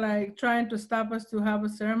were like trying to stop us to have a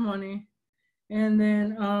ceremony. And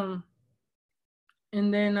then,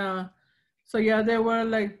 so yeah, they were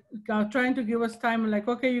like trying to give us time, like,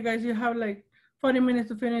 okay, you guys, you have like 40 minutes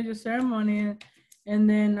to finish your ceremony. And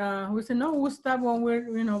then we said, no, we'll stop when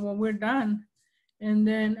we're done. And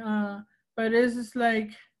then, but it's just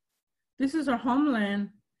like, this is our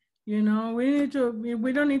homeland. You know, we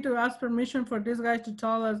don't need to ask permission for this guy to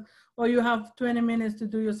tell us, oh, you have 20 minutes to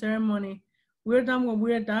do your ceremony. We're done when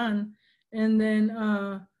we're done. And then,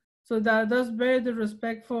 so that's very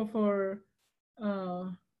disrespectful for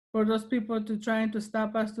those people to trying to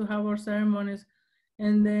stop us to have our ceremonies.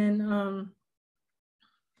 And then,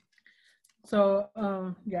 so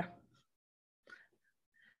yeah,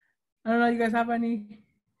 I don't know. You guys have any?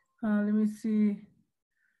 Let me see.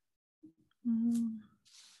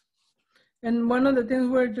 And one of the things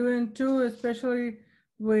we're doing too, especially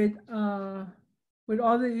with all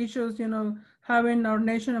the issues, you know, having our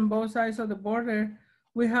nation on both sides of the border,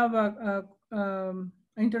 we have a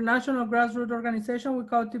international grassroots organization we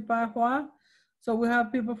call Tipahua. So we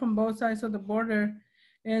have people from both sides of the border.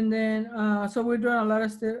 And then, so we're doing a lot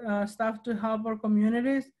of stuff to help our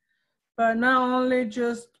communities, but not only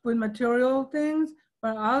just with material things,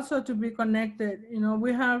 but also to be connected. You know,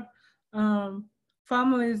 we have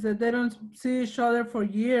families that they don't see each other for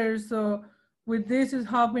years. So with this is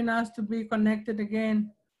helping us to be connected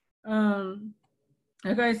again.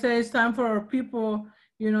 Like I say, it's time for our people,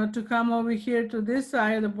 you know, to come over here to this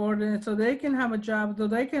side of the border so they can have a job, so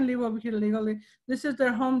they can live over here legally. This is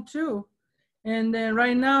their home too. And then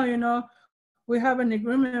right now, you know, we have an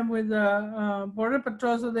agreement with the Border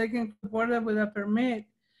Patrol so they can border with a permit.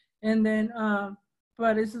 And then,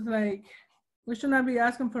 but it's like, we should not be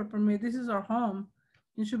asking for a permit. This is our home.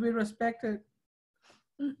 It should be respected.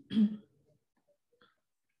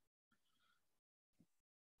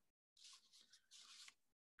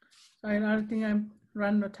 I don't think I'm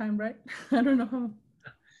running out of time, right? I don't know.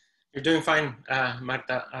 You're doing fine,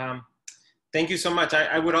 Marta. Thank you so much.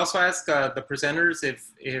 I would also ask the presenters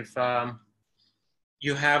if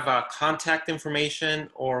you have contact information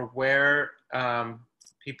or where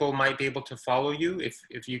people might be able to follow you,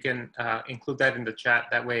 if you can include that in the chat,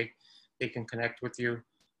 that way they can connect with you.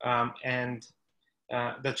 And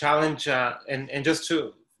the challenge, and just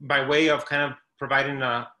to, by way of kind of providing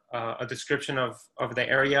a description of the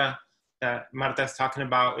area that Marta is talking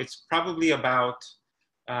about, it's probably about,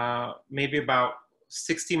 maybe about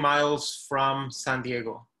 60 miles from San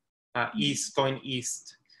Diego, going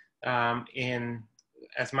east, in,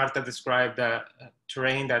 as Marta described,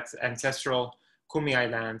 terrain that's ancestral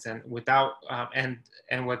Kumeyaay lands, and without, and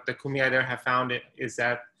what the Kumeyaay there have found is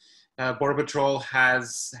that Border Patrol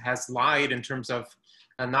has lied in terms of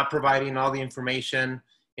not providing all the information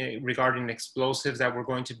regarding explosives that were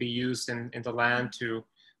going to be used in the land to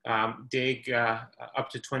dig up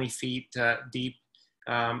to 20 feet deep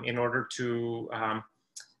in order to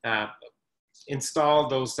install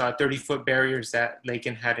those 30-foot barriers that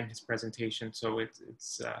Lakin had in his presentation. So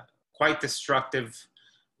it's quite destructive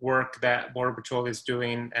work that Border Patrol is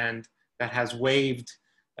doing, and that has waived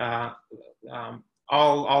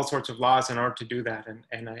all sorts of laws in order to do that.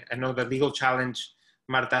 And I know the legal challenge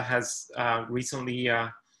Marta has recently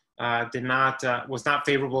was not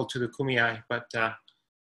favorable to the Kumeyaay, but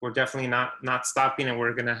we're definitely not stopping, and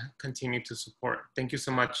we're gonna continue to support. Thank you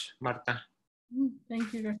so much, Marta.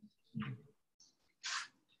 Thank you.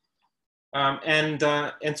 And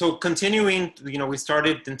so continuing, we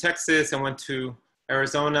started in Texas and went to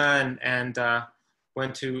Arizona and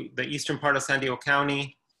went to the eastern part of San Diego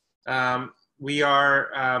County. We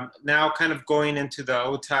are now kind of going into the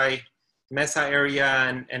Otay Mesa area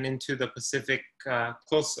and into the Pacific, as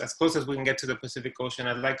close as we can get to the Pacific Ocean.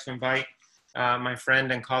 I'd like to invite my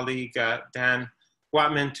friend and colleague, Dan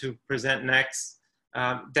Watman, to present next.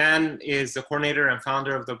 Dan is the coordinator and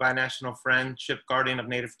founder of the Binational Friendship Garden of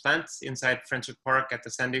Native Plants inside Friendship Park at the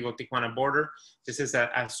San Diego-Tijuana border. This is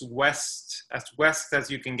as west as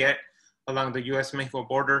you can get along the US-Mexico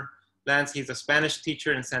border lands. He's a Spanish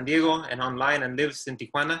teacher in San Diego and online, and lives in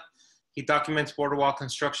Tijuana. He documents border wall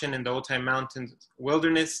construction in the Otay Mountains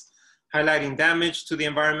wilderness, highlighting damage to the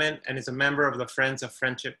environment, and is a member of the Friends of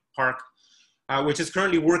Friendship Park, which is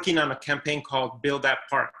currently working on a campaign called Build That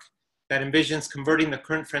Park that envisions converting the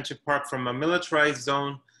current Friendship Park from a militarized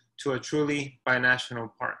zone to a truly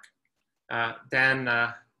binational park. Dan,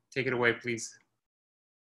 take it away, please.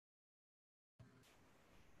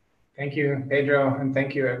 Thank you, Pedro, and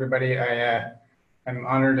thank you, everybody. I'm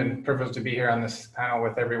honored and privileged to be here on this panel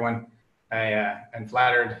with everyone. I am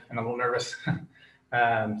flattered and a little nervous,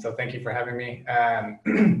 so thank you for having me.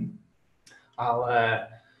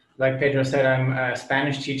 Like Pedro said, I'm a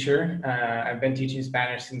Spanish teacher. I've been teaching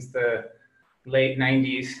Spanish since the late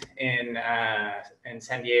 90s in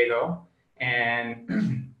San Diego,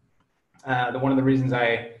 and one of the reasons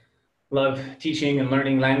I love teaching and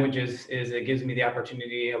learning languages is it gives me the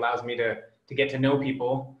opportunity, allows me to get to know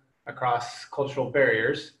people across cultural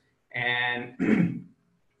barriers. And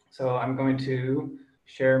so I'm going to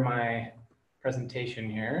share my presentation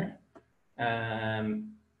here. And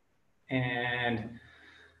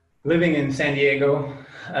living in San Diego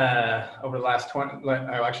over the last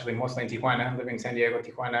actually mostly in Tijuana, living in San Diego,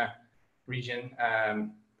 Tijuana region,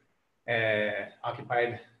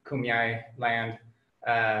 occupied Kumeyaay land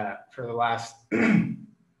for the last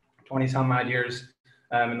 20 some odd years.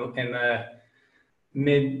 In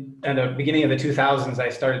the beginning of the 2000s, I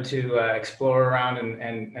started to explore around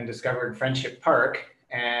and discovered Friendship Park.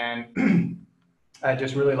 And I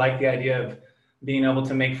just really liked the idea of being able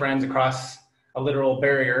to make friends across a literal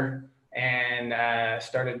barrier, and I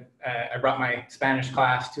brought my Spanish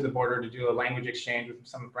class to the border to do a language exchange with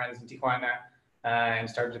some friends in Tijuana, and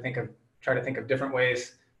started to try to think of different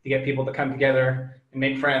ways to get people to come together and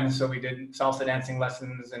make friends. So we did salsa dancing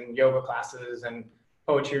lessons and yoga classes and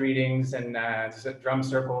poetry readings, and there's a drum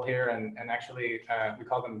circle here, and actually we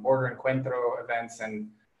call them border encuentro events, and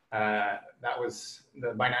that was,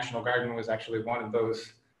 the Binational Garden was actually one of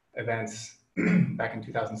those events back in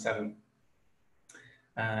 2007.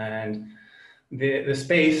 And the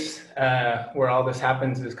space where all this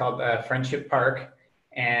happens is called Friendship Park,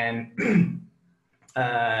 and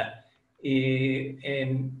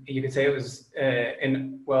you could say it was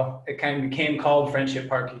it kind of became called Friendship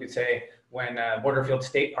Park, you could say, when Borderfield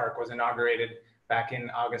State Park was inaugurated back in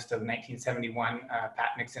August of 1971. Pat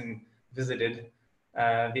Nixon visited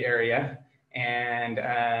the area, and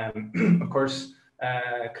of course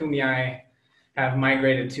Kumeyaay have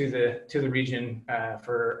migrated to the region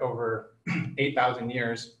for over 8,000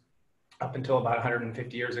 years, up until about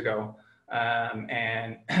 150 years ago.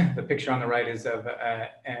 And the picture on the right is of a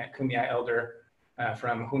Kumeyaay elder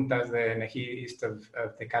from Juntas de Neji, east of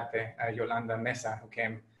Tecate, Yolanda Mesa, who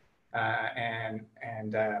came and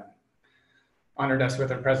honored us with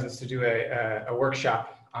her presence to do a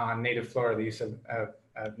workshop on native flora, the use of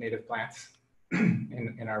native plants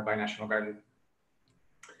in our binational garden.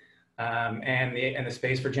 and the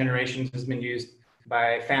space for generations has been used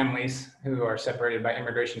by families who are separated by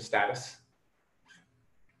immigration status.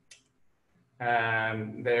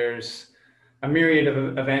 There's a myriad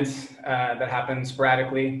of events that happen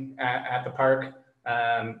sporadically at the park.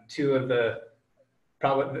 Two of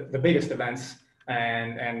probably the biggest events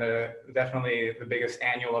and definitely the biggest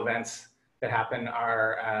annual events that happen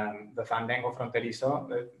are the Fandango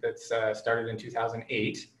Fronterizo that's started in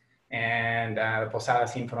 2008, and the Posada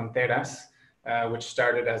Sin Fronteras, which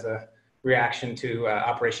started as a reaction to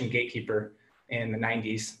Operation Gatekeeper in the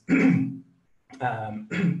 90s.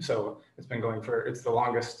 So it's been going it's the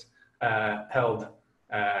longest held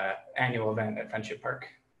annual event at Friendship Park.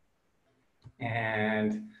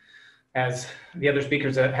 And as the other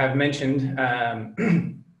speakers have mentioned,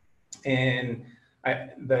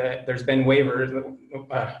 there's been waivers,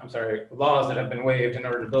 laws that have been waived in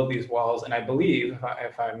order to build these walls. And I believe,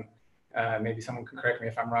 if I'm, maybe someone can correct me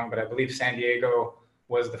if I'm wrong, but I believe San Diego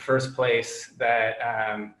was the first place that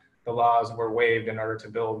the laws were waived in order to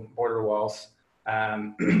build border walls.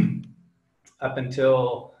 Up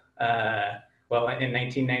until, well, in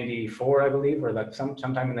 1994, I believe, or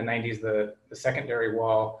sometime in the 90s, the secondary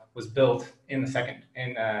wall was built in San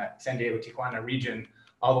Diego, Tijuana region,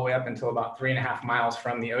 all the way up until about 3.5 miles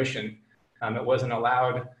from the ocean. It wasn't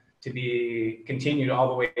allowed to be continued all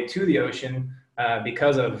the way to the ocean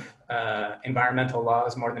because of environmental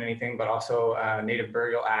laws more than anything, but also native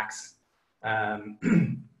burial acts. And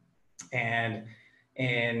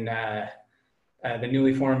in the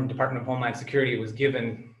newly formed Department of Homeland Security was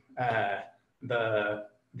given the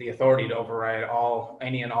authority to override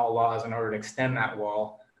any and all laws in order to extend that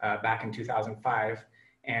wall back in 2005.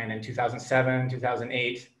 And in 2007,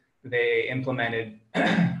 2008, they implemented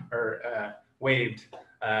or waived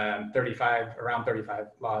around 35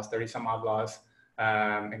 laws, 30 some odd laws,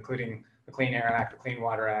 including the Clean Air Act, the Clean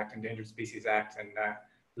Water Act, Endangered Species Act, and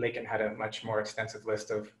Lakin had a much more extensive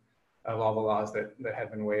list of all the laws that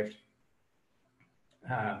had been waived.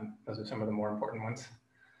 Those are some of the more important ones.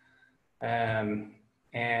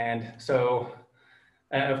 And so,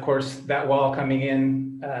 of course, that wall coming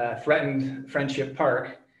in threatened Friendship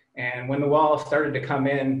Park. And when the wall started to come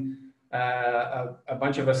in, a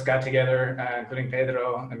bunch of us got together, including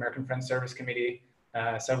Pedro, the American Friends Service Committee,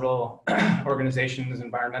 several organizations,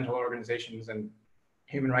 environmental organizations and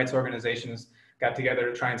human rights organizations got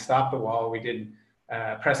together to try and stop the wall. We did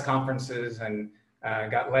press conferences and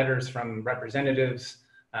got letters from representatives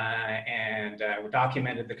and we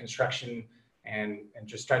documented the construction and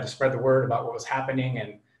just tried to spread the word about what was happening,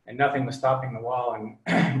 and nothing was stopping the wall.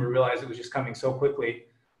 And we realized it was just coming so quickly.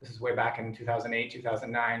 This is way back in 2008,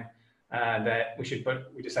 2009, that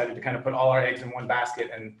we decided to kind of put all our eggs in one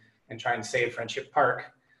basket and try and save Friendship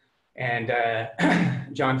Park. And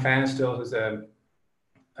John Fanstill, who's a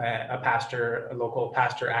pastor, a local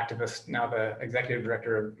pastor activist, now the executive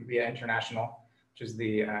director of VIA International, which is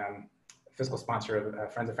the fiscal sponsor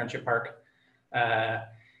of Friends of Friendship Park.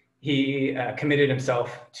 He committed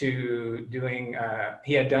himself to doing,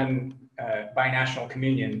 he had done binational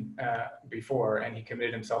communion before, and he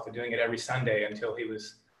committed himself to doing it every Sunday until he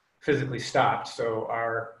was physically stopped. So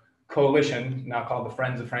our coalition, now called the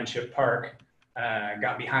Friends of Friendship Park,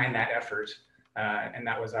 got behind that effort. And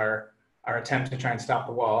that was our attempt to try and stop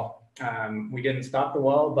the wall. We didn't stop the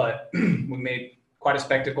wall, but we made quite a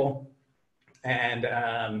spectacle and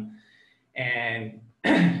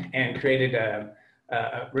created a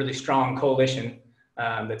really strong coalition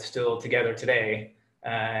that's still together today.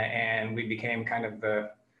 And we became kind of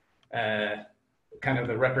the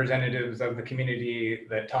representatives of the community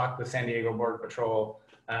that talked with San Diego Border Patrol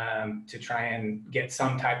to try and get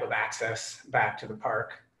some type of access back to the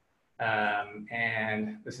park.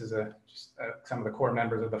 And this is just some of the core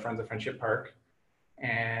members of the Friends of Friendship Park.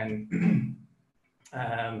 And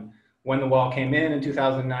when the wall came in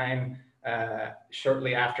 2009,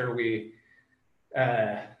 shortly after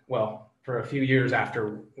for a few years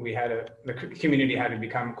after, the community had to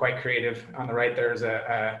become quite creative. On the right, there's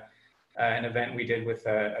an event we did with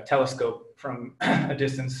a telescope from a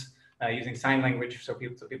distance using sign language so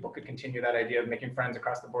people could continue that idea of making friends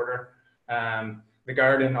across the border. The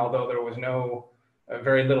garden, although there was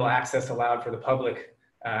very little access allowed for the public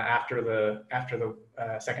after the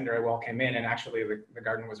secondary wall came in, and actually the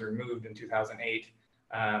garden was removed in 2008,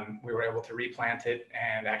 we were able to replant it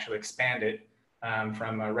and actually expand it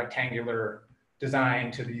from a rectangular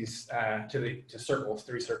design to these to circles,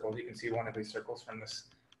 3 circles. You can see one of these circles from this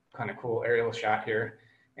kind of cool aerial shot here.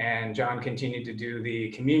 And John continued to do the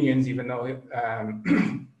communions, even though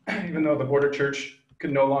the border church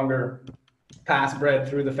could no longer pass bread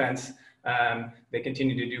through the fence. They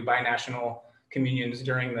continued to do binational communions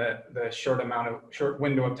during the short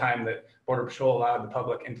window of time that Border Patrol allowed the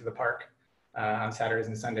public into the park on Saturdays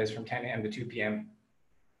and Sundays from 10 a.m. to 2 p.m.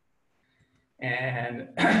 And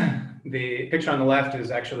the picture on the left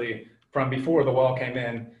is actually from before the wall came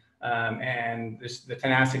in, and the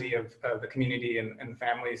tenacity of the community and the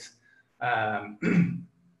families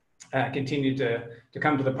continued to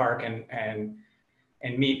come to the park and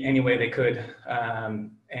meet any way they could.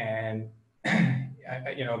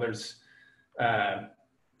 There's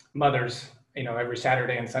mothers, every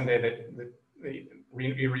Saturday and Sunday that they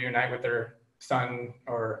reunite with their son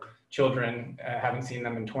or children, haven't seen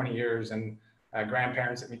them in 20 years, and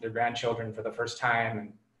grandparents that meet their grandchildren for the first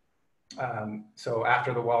time. And so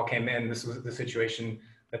after the wall came in, this was the situation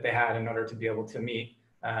that they had in order to be able to meet.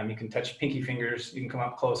 You can touch pinky fingers, you can come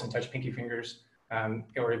up close and touch pinky fingers,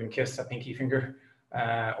 or even kiss a pinky finger,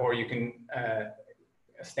 or you can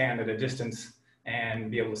stand at a distance and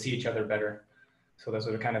be able to see each other better. So those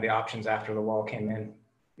are kind of the options after the wall came in,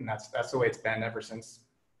 and that's the way it's been ever since.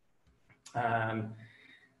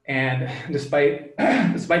 And despite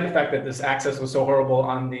the fact that this access was so horrible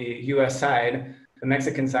on the US side, the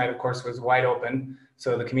Mexican side, of course, was wide open.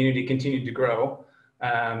 So the community continued to grow.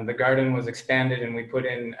 The garden was expanded, and we put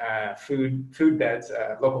in food beds.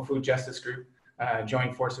 Local food justice group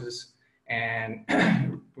joined forces, and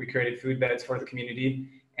we created food beds for the community.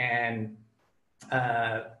 And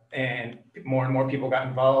more and more people got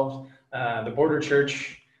involved. The Border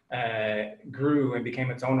Church grew and became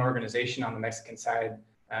its own organization on the Mexican side.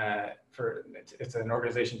 It's an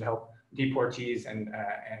organization to help deportees and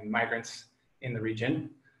migrants in the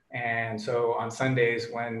region. And so on Sundays,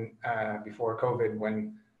 when before COVID,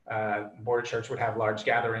 when Border Church would have large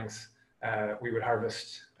gatherings, we would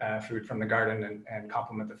harvest food from the garden and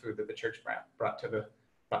complement the food that the church brought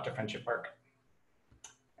to Friendship Park.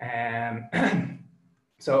 And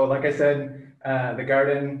so, like I said, the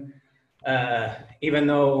garden, even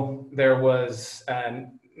though there was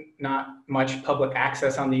not much public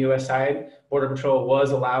access on the US side, Border Patrol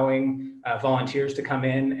was allowing volunteers to come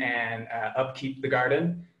in and upkeep the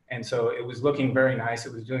garden. And so it was looking very nice.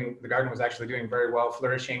 The garden was actually doing very well,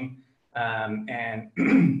 flourishing. And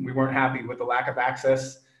we weren't happy with the lack of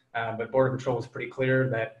access, but Border Patrol was pretty clear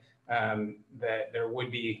that there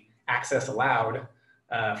would be access allowed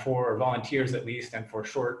for volunteers at least, and for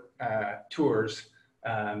short tours,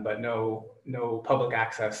 but no public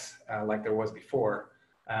access like there was before.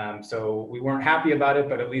 So we weren't happy about it,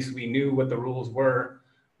 but at least we knew what the rules were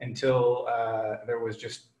until there was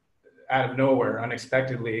just out of nowhere,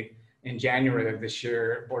 unexpectedly, in January of this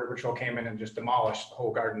year, Border Patrol came in and just demolished the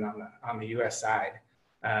whole garden on the US side.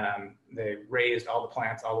 They raised all the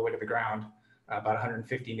plants all the way to the ground, about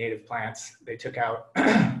 150 native plants. They took out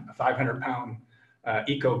a 500-pound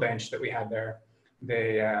eco bench that we had there.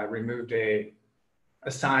 They removed a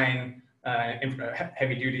sign,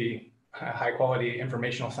 heavy duty, high quality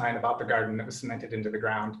informational sign about the garden that was cemented into the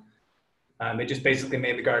ground. They just basically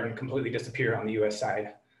made the garden completely disappear on the US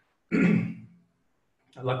side.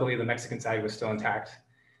 Luckily, the Mexican side was still intact.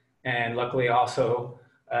 And luckily also,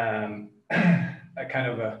 a kind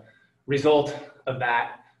of a result of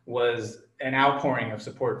that was an outpouring of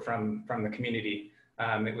support from the community.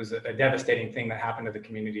 It was a devastating thing that happened to the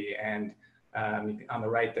community. And on the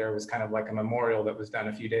right there was kind of like a memorial that was done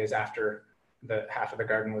a few days after half of the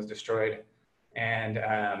garden was destroyed. And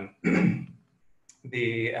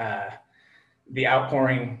the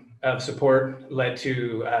outpouring of support led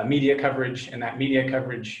to media coverage, and that media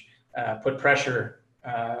coverage put pressure,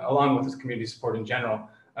 along with this community support in general,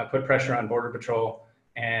 put pressure on Border Patrol,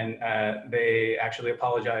 and they actually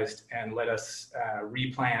apologized and let us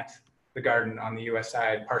replant the garden on the US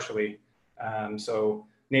side partially. So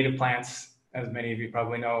native plants, as many of you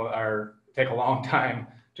probably know, take a long time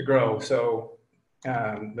to grow. So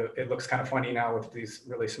it looks kind of funny now with these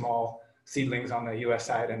really small seedlings on the US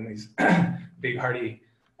side and these big hardy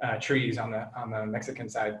trees on the Mexican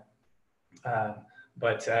side.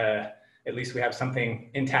 But at least we have something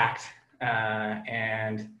intact,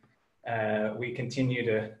 and we continue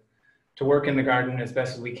to work in the garden as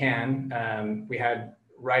best as we can. We had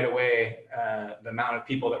right away, the amount of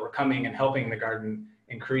people that were coming and helping the garden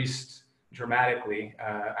increased dramatically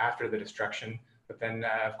after the destruction. But then,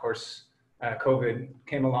 of course, COVID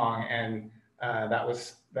came along, and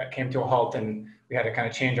that came to a halt, and we had to kind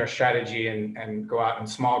of change our strategy and go out in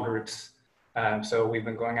small groups. So we've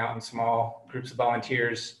been going out in small groups of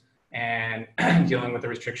volunteers and dealing with the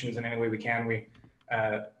restrictions in any way we can.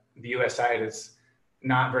 The US side is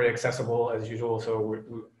not very accessible as usual, so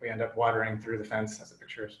we end up watering through the fence. That's a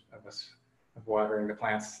picture of us watering the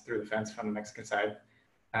plants through the fence from the Mexican side.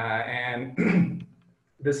 And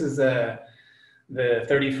this is the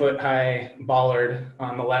 30-foot high bollard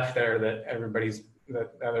on the left there that the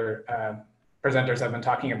other presenters have been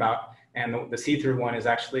talking about. And the see-through one is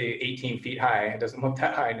actually 18 feet high. It doesn't look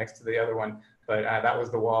that high next to the other one, but that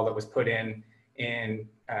was the wall that was put in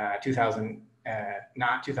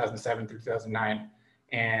 2007 through 2009.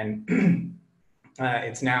 And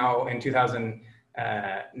it's now in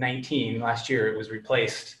 2019, last year, it was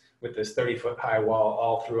replaced with this 30-foot high wall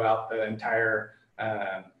all throughout the entire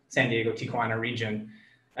San Diego, Tijuana region,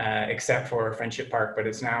 except for Friendship Park. But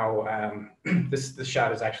it's now, this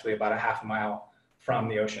shot is actually about a half a mile from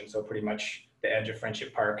the ocean, so pretty much the edge of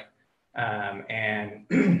Friendship Park. And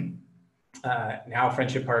now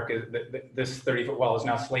Friendship Park, this 30-foot wall is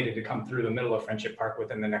now slated to come through the middle of Friendship Park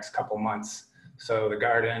within the next couple months. So the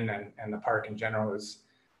garden and the park in general is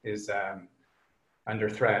under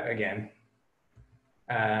threat again.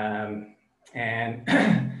 And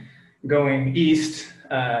going east,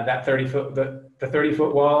 that 30-foot, the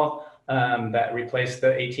 30-foot wall that replaced the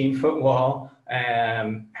 18-foot wall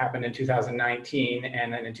happened in 2019.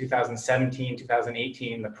 And then in 2017,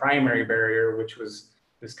 2018, the primary barrier, which was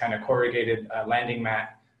this kind of corrugated landing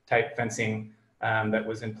mat type fencing that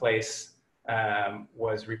was in place,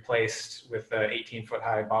 was replaced with an 18-foot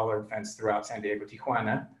high bollard fence throughout San Diego,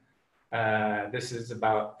 Tijuana. This is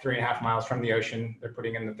about 3.5 miles from the ocean. They're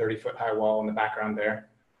putting in the 30-foot high wall in the background there.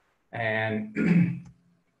 And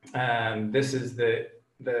this is the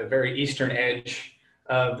very eastern edge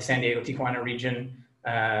of the San Diego, Tijuana region,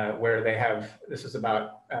 where they have, this is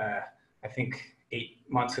about, I think 8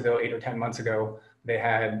 or 10 months ago, they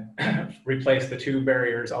had replaced the two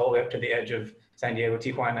barriers all the way up to the edge of San Diego,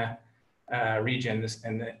 Tijuana region.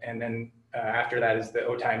 And then after that is the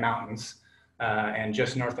Otay Mountains. And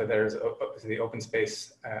just north of there is the open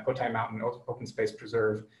space, Otay Mountain Open Space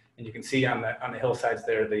Preserve. And you can see on the hillsides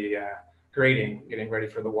there, the grading, getting ready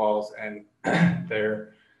for the walls. And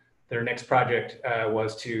their next project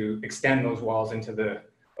was to extend those walls into the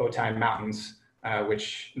Otay Mountains,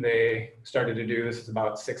 which they started to do. This is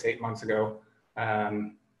about 6-8 months ago.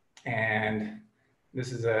 And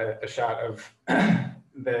this is a shot of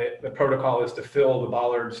the protocol is to fill the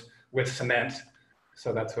bollards with cement.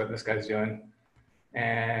 So that's what this guy's doing.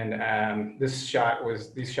 And these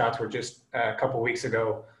shots were just a couple weeks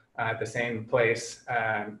ago at the same place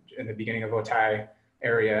in the beginning of Otay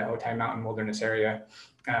Mountain Wilderness area.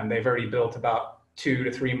 They've already built about 2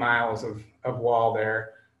 to 3 miles of wall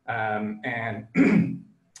there. And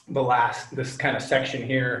this kind of section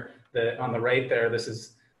here, on the right there,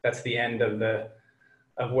 that's the end of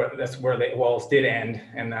that's where the walls did end.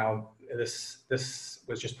 And now this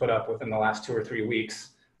was just put up within the last 2 or 3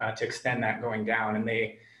 weeks to extend that going down. And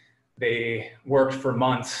they worked for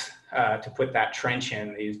months to put that trench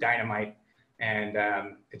in. They used dynamite, and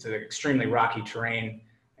it's an extremely rocky terrain.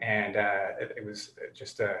 And it was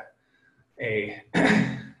just a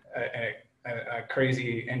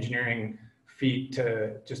crazy engineering feat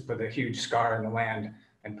to just put a huge scar in the land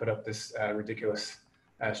and put up this ridiculous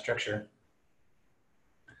structure.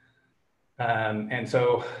 And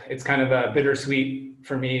so it's kind of bittersweet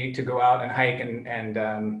for me to go out and hike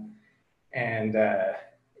and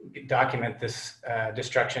document this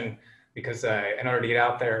destruction, because in order to get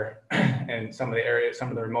out there and some of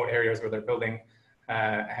the remote areas where they're building,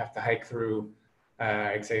 I have to hike through,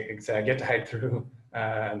 I get to hike through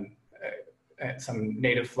some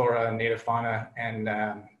native flora and native fauna. And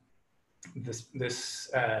this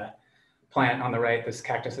plant on the right, this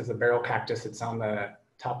cactus is a barrel cactus. It's on the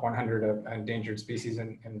top 100 of endangered species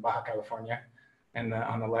in Baja California. And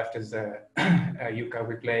on the left is a Yucca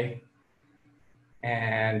Wipley.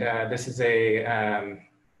 And this is a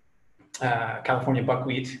California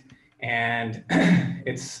buckwheat. And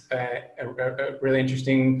it's a really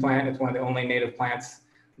interesting plant. It's one of the only native plants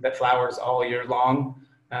that flowers all year long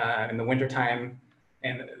in the wintertime.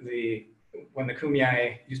 And when the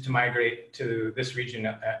Kumeyaay used to migrate to this region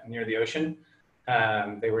near the ocean,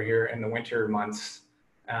 they were here in the winter months.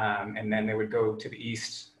 And then they would go to the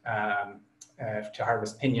east to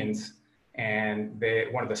harvest piñons. And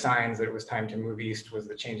one of the signs that it was time to move east was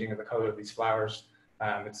the changing of the color of these flowers.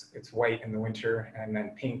 It's white in the winter and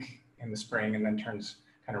then pink in the spring, and then turns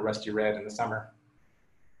kind of rusty red in the summer.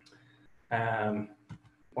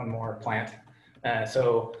 One more plant. This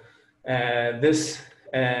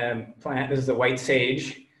plant, this is a white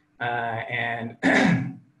sage, and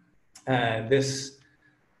this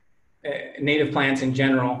native plants in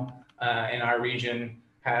general in our region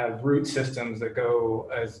have root systems that go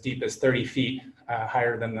as deep as 30 feet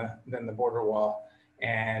higher than the border wall.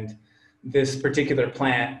 And this particular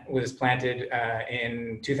plant was planted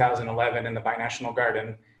in 2011 in the Binational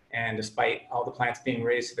Garden. And despite all the plants being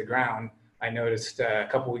raised to the ground, I noticed a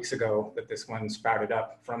couple weeks ago that this one sprouted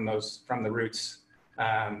up from the roots,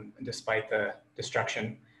 despite the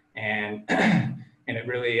destruction. And, and it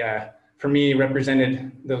really, for me,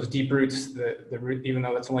 represented those deep roots. The root, even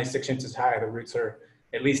though it's only 6 inches high, the roots are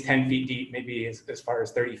at least 10 feet deep, maybe as far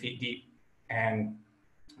as 30 feet deep. And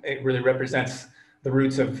it really represents the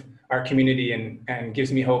roots of our community, and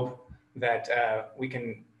gives me hope that we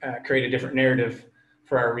can create a different narrative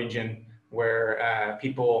for our region, where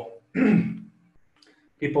people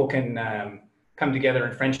can come together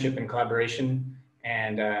in friendship and collaboration,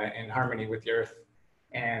 and in harmony with the earth.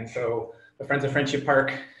 And so the Friends of Friendship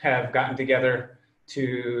Park have gotten together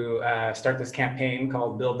to start this campaign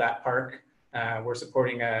called Build That Park. We're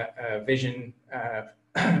supporting a vision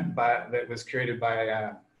that was created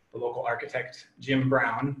by the local architect, Jim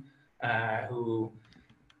Brown, who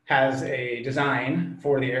has a design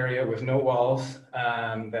for the area with no walls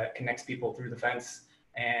that connects people through the fence.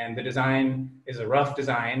 And the design is a rough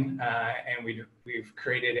design, and we've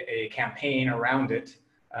created a campaign around it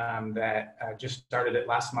that just started it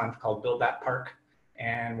last month, called Build That Park.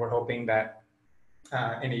 And we're hoping that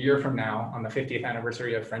in a year from now, on the 50th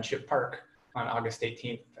anniversary of Friendship Park, on August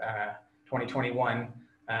 18th, 2021,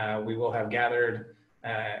 we will have gathered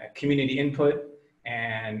community input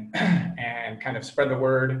and kind of spread the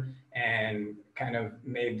word, and kind of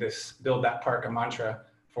made this Build That Park a mantra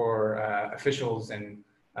for officials and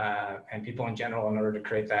people in general, in order to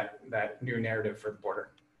create that new narrative for the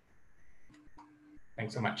border.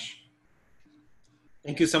 Thanks so much.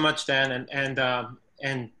 Thank you so much, Dan.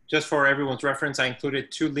 And just for everyone's reference, I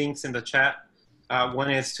included 2 links in the chat.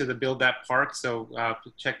 One is to the Build That Park, so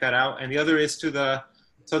check that out. And the other is to the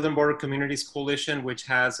Southern Border Communities Coalition, which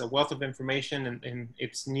has a wealth of information in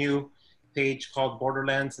its new page called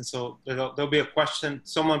Borderlands. And so there'll be a question.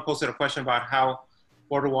 Someone posted a question about how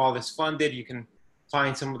Border Wall is funded. You can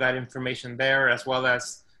find some of that information there, as well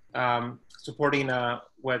as supporting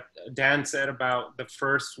what Dan said about the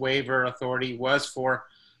first waiver authority was for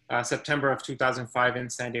September of 2005 in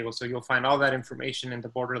San Diego. So you'll find all that information in the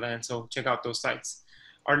Borderlands. So check out those sites.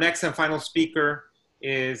 Our next and final speaker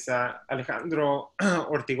is Alejandro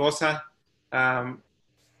Ortigosa,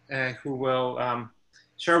 who will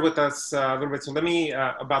share with us a little bit. So let me,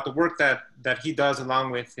 about the work that he does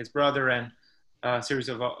along with his brother and a series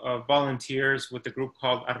of volunteers with the group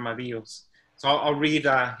called Armadillos. So I'll read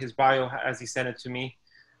his bio as he sent it to me.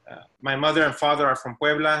 My mother and father are from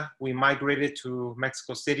Puebla. We migrated to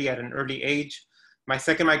Mexico City at an early age. My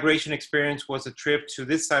second migration experience was a trip to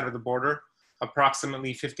this side of the border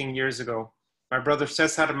approximately 15 years ago. My brother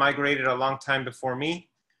Cesar migrated a long time before me.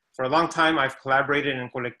 For a long time, I've collaborated in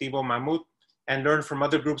Colectivo Mamut and learned from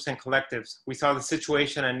other groups and collectives. We saw the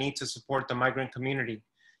situation and need to support the migrant community.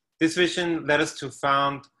 This vision led us to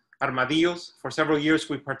found Armadillos. For several years,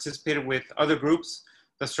 we participated with other groups.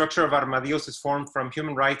 The structure of Armadillos is formed from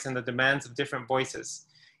human rights and the demands of different voices.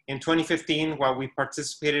 In 2015, while we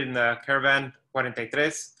participated in the Caravan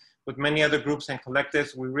 43, with many other groups and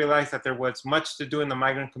collectives, we realized that there was much to do in the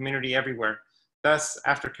migrant community everywhere. Thus,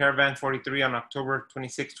 after Caravan 43 on October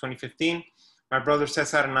 26, 2015, my brother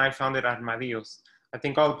Cesar and I founded Armadillos. I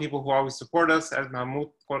thank all the people who always support us as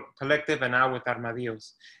Mamut Collective and now with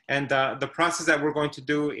Armadillos. And the process that we're going to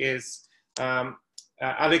do is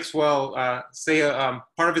Alex will say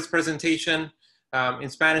part of his presentation in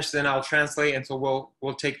Spanish, then I'll translate, and so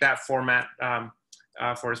we'll take that format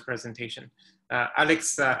for his presentation.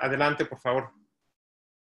 Alex, adelante, por favor.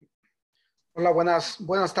 Hola,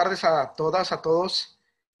 buenas tardes a todas, a todos.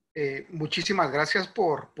 Muchísimas gracias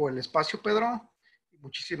por el espacio, Pedro.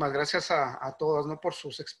 Muchísimas gracias a todas, ¿no? Por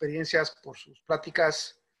sus experiencias, por sus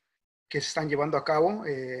pláticas que se están llevando a cabo.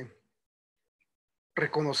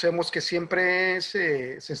 Reconocemos que siempre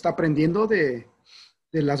se está aprendiendo de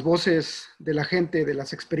las voces de la gente, de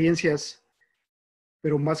las experiencias,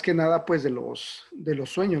 pero más que nada, pues, de los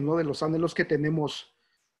sueños, ¿no? De los anhelos que tenemos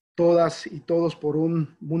todas y todos por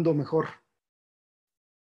un mundo mejor.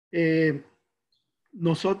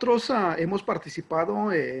 Nosotros hemos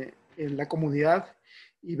participado en la comunidad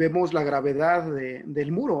y vemos la gravedad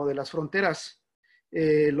del muro, de las fronteras.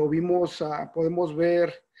 Lo vimos, podemos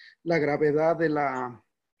ver la gravedad de la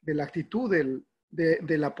actitud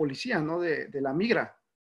de la policía, ¿no? De la migra.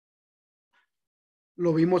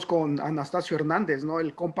 Lo vimos con Anastasio Hernández, ¿no?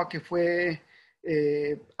 El compa que fue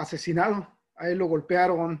asesinado. A él lo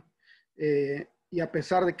golpearon y a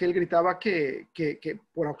pesar de que él gritaba que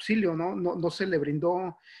por auxilio, no se le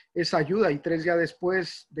brindó esa ayuda, y 3 días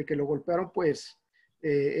después de que lo golpearon, pues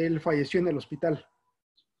él falleció en el hospital.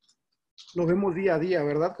 Lo vemos día a día,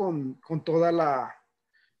 ¿verdad? Con toda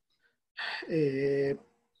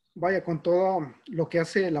vaya, con todo lo que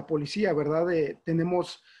hace la policía, ¿verdad?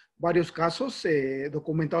 Tenemos varios casos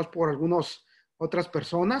documentados por algunas otras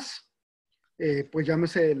personas, pues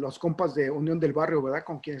llámese los compas de Unión del Barrio, ¿verdad?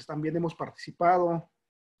 Con quienes también hemos participado.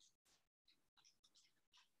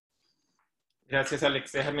 Gracias,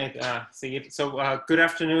 Alex. Déjame seguir. So, good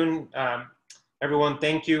afternoon, everyone.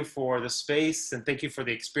 Thank you for the space and thank you for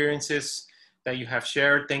the experiences that you have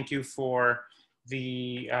shared. Thank you for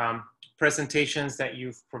the presentations that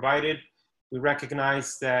you've provided. We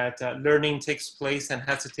recognize that learning takes place and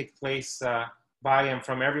has to take place by and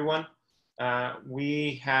from everyone.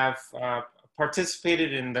 We have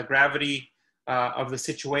participated in the gravity of the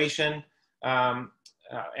situation.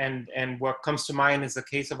 And what comes to mind is the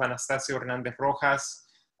case of Anastasio Hernandez Rojas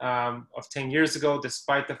of 10 years ago.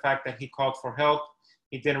 Despite the fact that he called for help,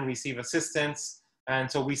 he didn't receive assistance.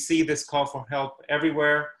 And so we see this call for help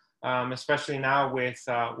everywhere, especially now with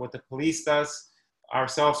what the police does.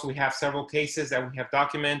 Ourselves, we have several cases that we have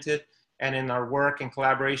documented, and in our work in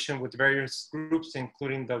collaboration with various groups,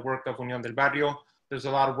 including the work of Unión del Barrio, there's a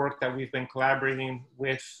lot of work that we've been collaborating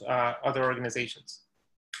with other organizations.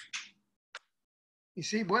 Y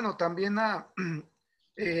sí, bueno, también la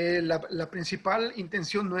principal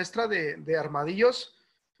intención nuestra de Armadillos,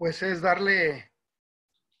 pues es darle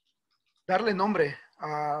nombre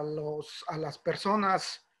a las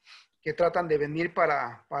personas que tratan de venir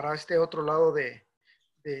para este otro lado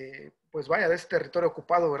pues vaya, de este territorio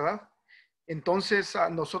ocupado, ¿verdad? Entonces,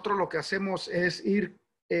 nosotros lo que hacemos es ir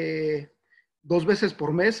 2 veces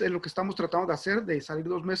por mes, es lo que estamos tratando de hacer, de salir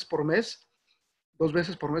 2 veces por mes,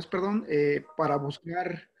 perdón, para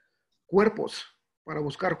buscar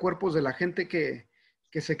cuerpos de la gente que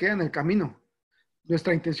se queda en el camino.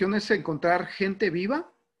 Nuestra intención es encontrar gente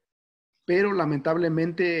viva, pero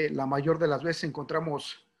lamentablemente la mayor de las veces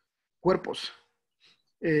encontramos cuerpos.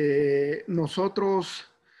 Nosotros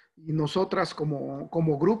y nosotras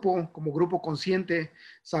como grupo consciente,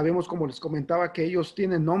 sabemos, como les comentaba, que ellos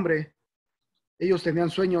tienen nombre, ellos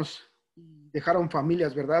tenían sueños, dejaron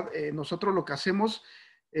familias, ¿verdad? Nosotros lo que hacemos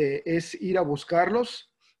es ir a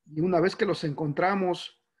buscarlos, y una vez que los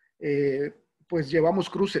encontramos, pues llevamos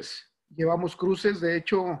cruces. De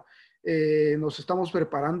hecho, nos estamos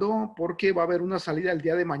preparando porque va a haber una salida el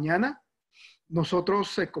día de mañana.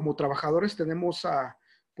 Nosotros como trabajadores tenemos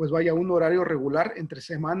pues vaya, un horario regular entre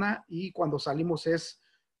semana, y cuando salimos es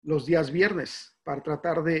los días viernes para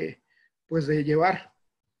tratar pues de llevar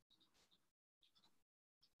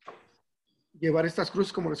estas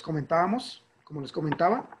cruces, como les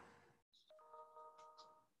comentaba.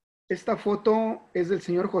 Esta foto es del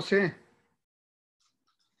señor José.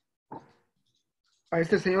 A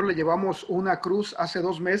este señor le llevamos una cruz hace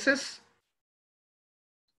 2 meses.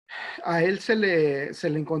 A él se le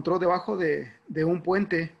encontró debajo de un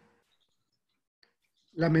puente.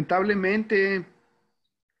 Lamentablemente,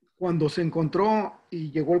 cuando se encontró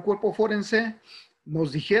y llegó el cuerpo forense,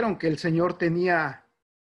 nos dijeron que el señor tenía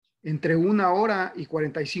entre 1 hora y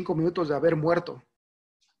 45 minutos de haber muerto,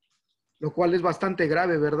 lo cual es bastante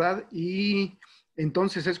grave, ¿verdad? Y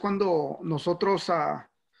entonces es cuando nosotros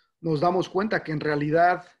nos damos cuenta que en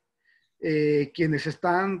realidad quienes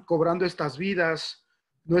están cobrando estas vidas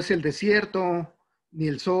no es el desierto, ni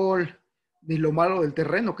el sol, ni lo malo del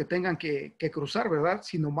terreno que tengan que cruzar, ¿verdad?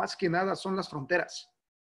 Sino más que nada son las fronteras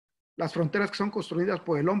que son construidas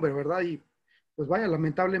por el hombre, ¿verdad? Y pues vaya,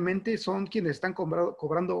 lamentablemente son quienes están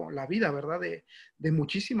cobrando la vida, ¿verdad? De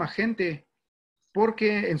muchísima gente,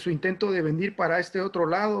 porque en su intento de venir para este otro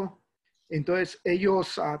lado, entonces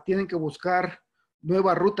ellos tienen que buscar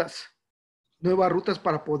nuevas rutas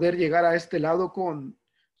para poder llegar a este lado con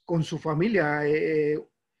su familia.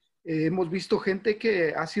 Hemos visto gente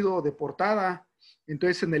que ha sido deportada,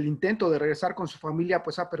 entonces en el intento de regresar con su familia,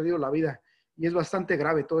 pues ha perdido la vida. Y es bastante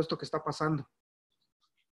grave todo esto que está pasando.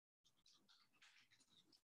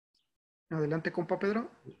 Adelante, compa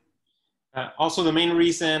Pedro. Also, the main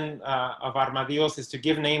reason of Armadillos is to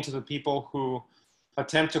give name to the people who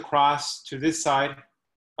attempt to cross to this side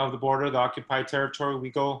of the border, the occupied territory.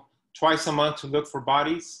 We go twice a month to look for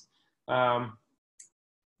bodies,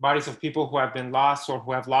 bodies of people who have been lost or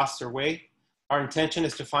who have lost their way. Our intention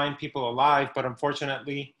is to find people alive, but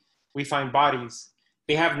unfortunately, we find bodies.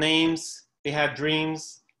 They have names, they had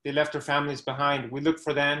dreams, they left their families behind. We look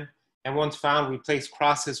for them, and once found, we place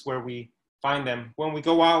crosses where we find them. When we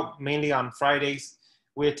go out, mainly on Fridays,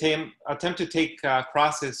 we attempt to take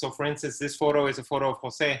crosses. So for instance, this photo is a photo of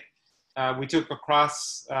Jose. We took a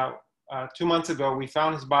cross 2 months ago. We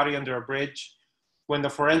found his body under a bridge. When the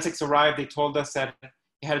forensics arrived, they told us that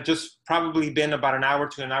it had just probably been about 1 hour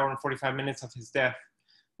to 1 hour and 45 minutes of his death.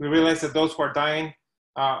 We realized that those who are dying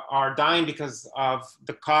are dying because of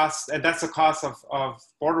the cost, and that's the cost of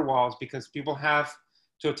border walls, because people have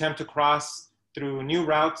to attempt to cross through new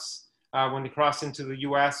routes when they cross into the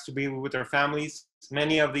US to be with their families.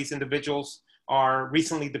 Many of these individuals are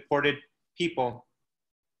recently deported people.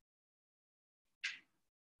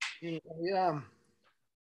 Y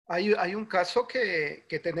hay un caso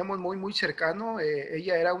que tenemos muy cercano.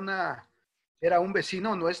 Ella era un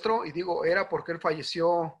vecino nuestro, y digo era porque él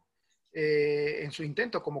falleció en su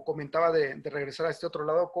intento, como comentaba, de regresar a este otro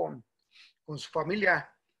lado con su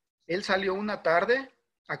familia. Él salió una tarde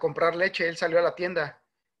a comprar leche, él salió a la tienda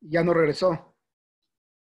y ya no regresó.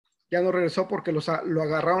 Ya no regresó porque lo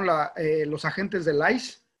agarraron los agentes del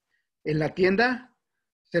ICE en la tienda,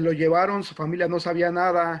 se lo llevaron, su familia no sabía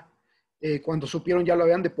nada, cuando supieron ya lo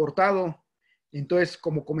habían deportado. Entonces,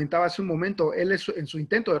 como comentaba hace un momento, él en su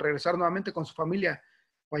intento de regresar nuevamente con su familia,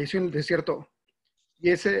 falleció en el desierto.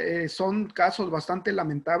 Y son casos bastante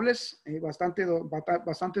lamentables,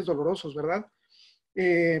 bastante dolorosos, ¿verdad?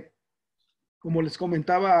 Como les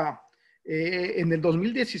comentaba, en el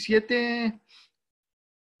 2017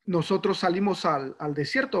 nosotros salimos al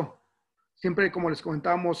desierto. Siempre, como les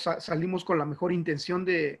comentábamos, salimos con la mejor intención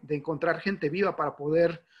de encontrar gente viva para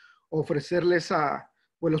poder ofrecerles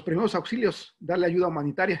pues, los primeros auxilios, darle ayuda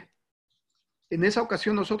humanitaria. En esa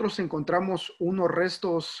ocasión nosotros encontramos unos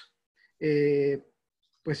restos,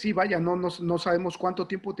 pues sí, vaya, no sabemos cuánto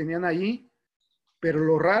tiempo tenían ahí, pero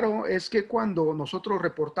lo raro es que cuando nosotros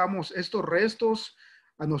reportamos estos restos,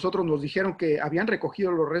 a nosotros nos dijeron que habían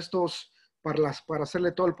recogido los restos para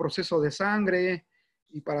hacerle todo el proceso de sangre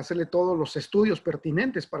y para hacerle todos los estudios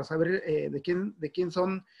pertinentes para saber de quién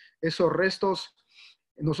son esos restos.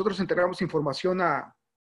 Nosotros entregamos información a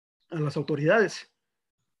las autoridades.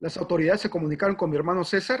 Las autoridades se comunicaron con mi hermano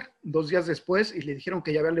César 2 días después y le dijeron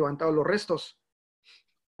que ya habían levantado los restos.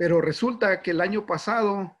 Pero resulta que el año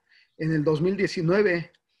pasado, en el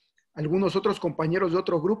 2019, algunos otros compañeros de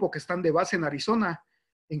otro grupo que están de base en Arizona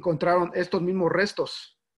encontraron estos mismos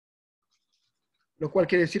restos. Lo cual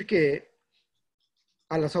quiere decir que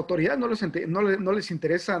a las autoridades no les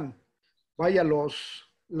interesan, vaya,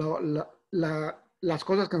 las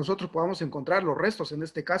cosas que nosotros podamos encontrar, los restos en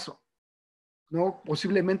este caso, ¿no?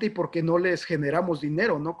 Posiblemente y porque no les generamos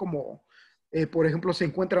dinero, ¿no? Como, por ejemplo, se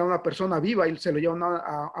encuentra una persona viva y se lo llevan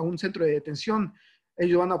a un centro de detención,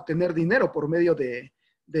 ellos van a obtener dinero por medio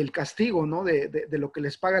del castigo, ¿no? De lo que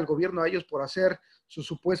les paga el gobierno a ellos por hacer su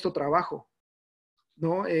supuesto trabajo,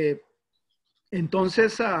 ¿no?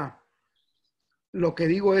 Entonces, lo que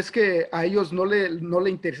digo es que a ellos no le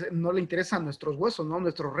interesan nuestros huesos, ¿no?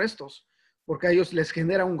 Nuestros restos, porque a ellos les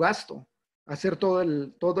genera un gasto hacer todo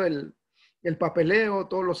el papeleo,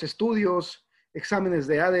 todos los estudios, exámenes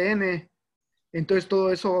de ADN. Entonces,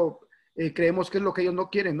 todo eso creemos que es lo que ellos no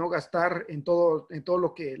quieren, ¿no? Gastar en todo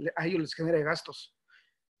lo que a ellos les genere gastos.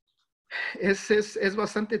 Es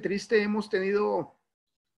bastante triste. Hemos tenido,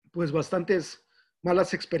 pues, bastantes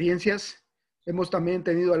malas experiencias. Hemos también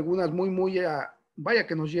tenido algunas vaya,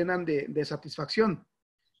 que nos llenan de satisfacción.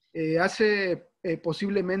 Hace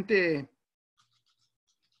posiblemente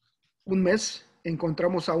un mes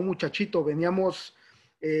encontramos a un muchachito. Veníamos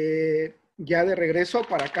ya de regreso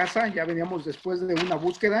para casa, ya veníamos después de una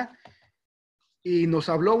búsqueda y nos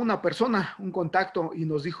habló una persona, un contacto, y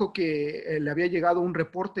nos dijo que le había llegado un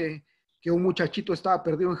reporte que un muchachito estaba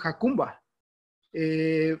perdido en Jacumba.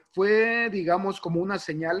 Fue, digamos, como una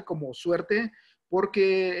señal, como suerte,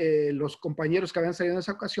 porque los compañeros que habían salido en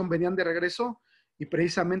esa ocasión venían de regreso y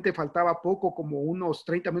precisamente faltaba poco, como unos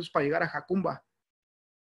 30 minutos para llegar a Jacumba.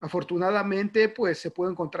 Afortunadamente, pues se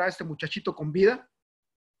puede encontrar a este muchachito con vida.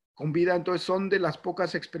 Entonces son de las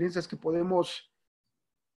pocas experiencias que podemos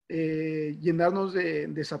llenarnos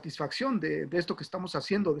de satisfacción de esto que estamos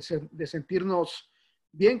haciendo, de sentirnos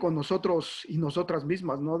bien con nosotros y nosotras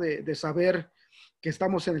mismas, ¿no? De saber que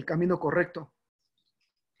estamos en el camino correcto.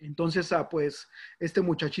 Entonces, pues, este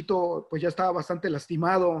muchachito, pues, ya estaba bastante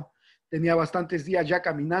lastimado, tenía bastantes días ya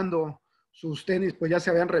caminando, sus tenis, pues, ya se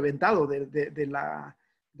habían reventado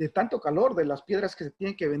de tanto calor, de las piedras que se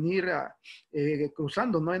tienen que venir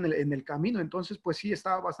cruzando, ¿no? En el camino. Entonces, pues, sí,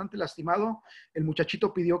 estaba bastante lastimado. El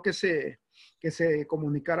muchachito pidió que se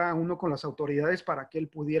comunicara uno con las autoridades para que él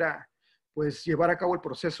pudiera, pues, llevar a cabo el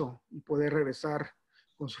proceso y poder regresar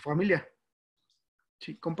con su familia.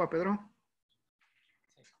 Sí, compa Pedro.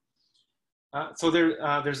 So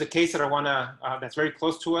there's a case that I want to, that's very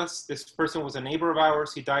close to us. This person was a neighbor of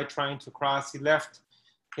ours. He died trying to cross. He left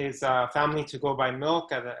his family to go buy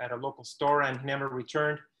milk at a local store, and he never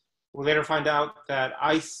returned. We later find out that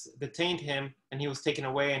ICE detained him and he was taken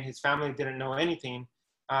away, and his family didn't know anything.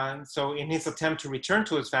 So in his attempt to return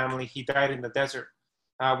to his family, he died in the desert.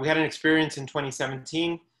 We had an experience in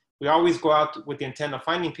 2017. We always go out with the intent of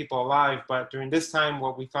finding people alive, but during this time,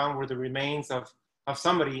 what we found were the remains of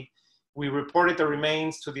somebody. We reported the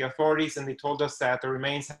remains to the authorities, and they told us that the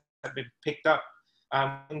remains had been picked up.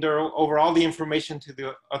 Over all the information to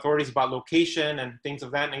the authorities about location and things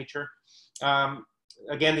of that nature,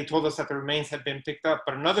 again, they told us that the remains had been picked up,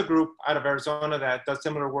 but another group out of Arizona that does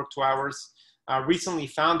similar work to ours recently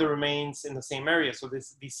found the remains in the same area. So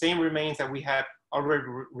these same remains that we had already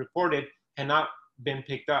reported had not been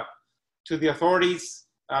picked up. To the authorities,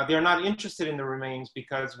 they're not interested in the remains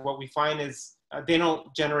because what we find is they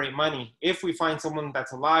don't generate money. If we find someone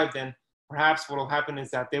that's alive, then perhaps what will happen is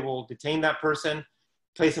that they will detain that person,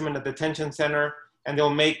 place them in a detention center, and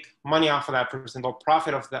they'll make money off of that person. They'll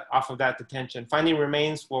profit off of that detention. Finding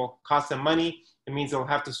remains will cost them money. It means they'll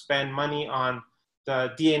have to spend money on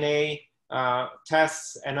the DNA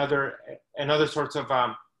tests and other sorts of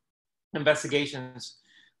investigations.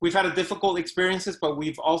 We've had difficult experiences, but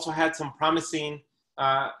we've also had some promising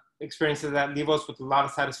experiences that leave us with a lot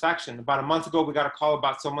of satisfaction. About a month ago, we got a call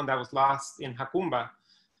about someone that was lost in Jacumba.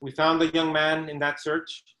 We found the young man in that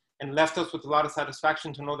search and left us with a lot of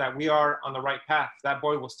satisfaction to know that we are on the right path. That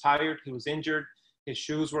boy was tired, he was injured, his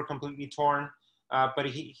shoes were completely torn, but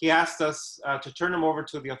he asked us to turn him over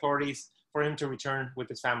to the authorities for him to return with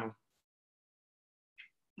his family.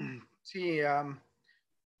 Sí,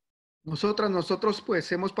 nosotros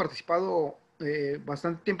pues hemos participado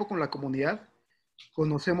bastante tiempo con la comunidad,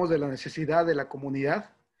 conocemos de la necesidad de la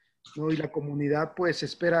comunidad, ¿no? Y la comunidad pues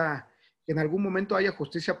espera que en algún momento haya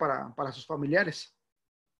justicia para sus familiares.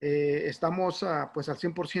 Estamos pues al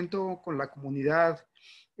 100% con la comunidad.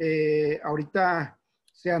 Ahorita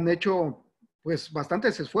se han hecho pues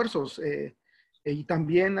bastantes esfuerzos y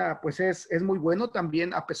también pues es muy bueno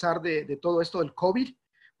también a pesar de todo esto del COVID,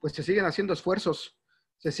 pues se siguen haciendo esfuerzos,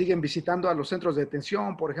 se siguen visitando a los centros de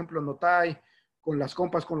detención, por ejemplo en Otay, con los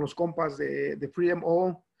compas de Freedom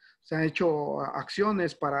All, se han hecho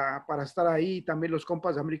acciones para estar ahí. También los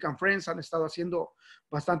compas de American Friends han estado haciendo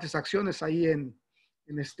bastantes acciones ahí en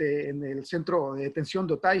el centro de detención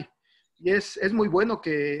de Otay. Y es muy bueno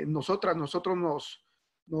que nosotros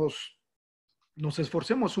nos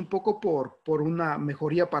esforcemos un poco por una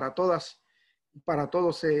mejoría para todas y para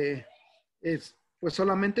todos. Pues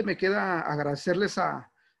solamente me queda agradecerles a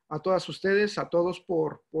todas ustedes, a todos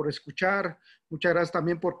por escuchar. Muchas gracias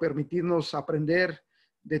también por permitirnos aprender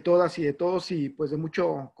de todas y de todos, y pues de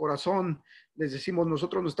mucho corazón les decimos,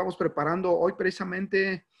 nosotros nos estamos preparando hoy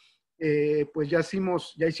precisamente, pues ya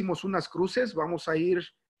hicimos unas cruces, vamos a ir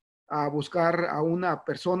a buscar a una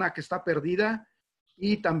persona que está perdida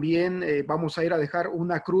y también vamos a ir a dejar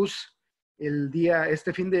una cruz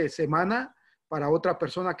este fin de semana para otra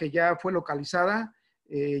persona que ya fue localizada.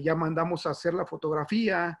 Ya mandamos a hacer la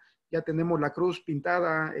fotografía, ya tenemos la cruz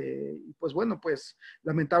pintada y pues bueno, pues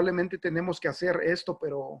lamentablemente tenemos que hacer esto,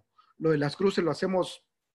 pero lo de las cruces lo hacemos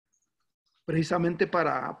precisamente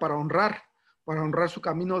para honrar su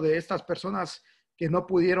camino de estas personas que no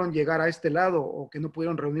pudieron llegar a este lado o que no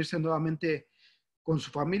pudieron reunirse nuevamente con su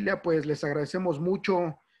familia. Pues les agradecemos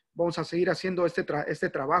mucho. Vamos a seguir haciendo este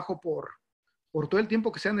trabajo por todo el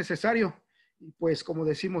tiempo que sea necesario. Y pues como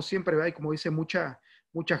decimos siempre, ¿verdad? Y como dice mucha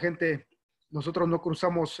gente, nosotros no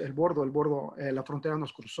cruzamos el bordo, la frontera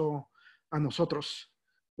nos cruzó a nosotros,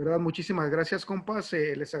 ¿verdad? Muchísimas gracias, compas.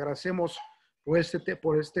 Les agradecemos por este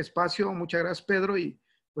espacio. Muchas gracias, Pedro, y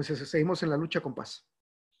pues seguimos en la lucha, compas.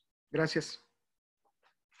 Gracias.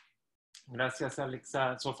 Gracias, Alex.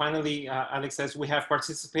 So finally, Alex says we have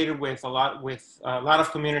participated with a lot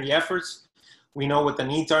of community efforts. We know what the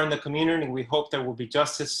needs are in the community, and we hope there will be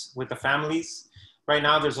justice with the families. Right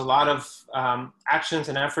now, there's a lot of actions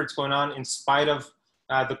and efforts going on in spite of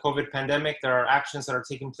the COVID pandemic. There are actions that are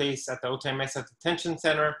taking place at the Otay Mesa Detention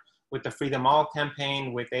Center with the Freedom All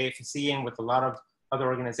campaign, with AFC, and with a lot of other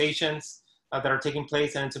organizations that are taking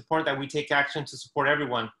place. And it's important that we take action to support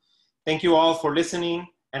everyone. Thank you all for listening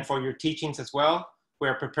and for your teachings as well. We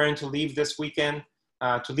are preparing to leave this weekend,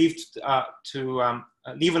 to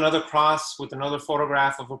leave another cross with another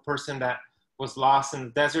photograph of a person that was lost in the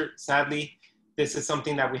desert. Sadly, this is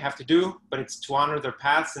something that we have to do, but it's to honor their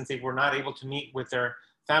past since they were not able to meet with their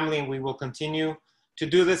family, and we will continue to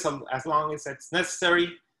do this as long as it's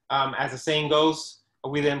necessary. As the saying goes,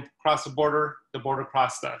 we didn't cross the border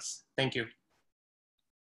crossed us. Thank you.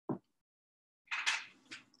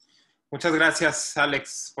 Muchas gracias,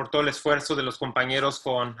 Alex, por todo el esfuerzo de los compañeros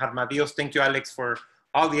con Armadillos. Thank you, Alex, for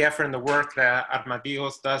all the effort and the work that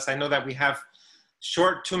Armadillos does. I know that we have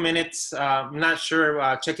short 2 minutes. I'm not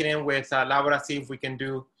sure, checking in with Laura, see if we can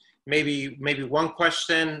do maybe one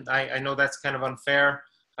question. I know that's kind of unfair,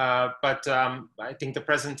 but I think the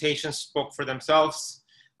presentations spoke for themselves.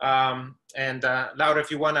 Laura,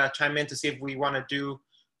 if you want to chime in to see if we want to do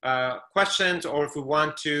questions or if we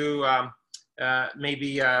want to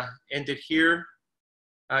maybe end it here.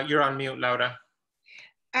 You're on mute, Laura.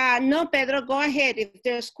 No, Pedro, go ahead. If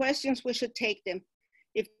there's questions, we should take them.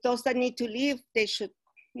 If those that need to leave, they should,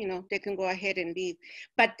 you know, they can go ahead and leave.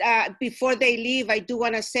 But before they leave, I do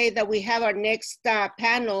want to say that we have our next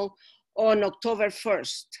panel on October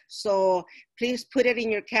 1st. So please put it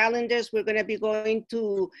in your calendars. We're going to be going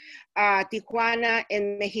to Tijuana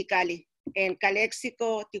and Mexicali, and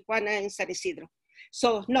Calexico, Tijuana, and San Isidro.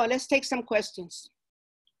 So no, let's take some questions.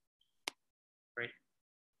 Great.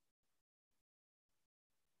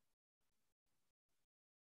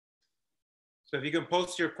 So if you can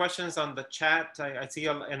post your questions on the chat, I see,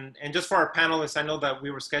 and just for our panelists, I know that we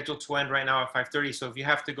were scheduled to end right now at 5:30. So if you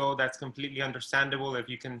have to go, that's completely understandable. If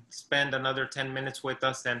you can spend another 10 minutes with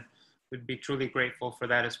us, then we'd be truly grateful for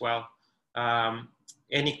that as well.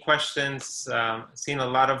 Any questions? Seen a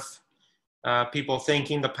lot of people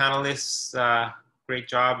thanking the panelists. Great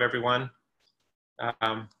job, everyone.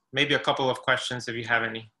 Maybe a couple of questions if you have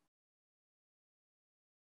any.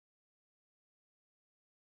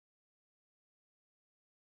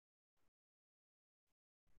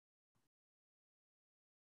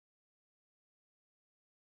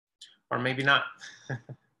 Or maybe not.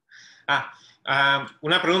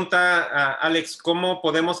 Una pregunta, Alex, ¿cómo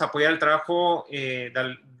podemos apoyar el trabajo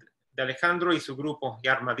de Alejandro y su grupo y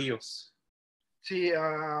Armadillos? Sí,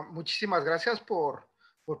 muchísimas gracias por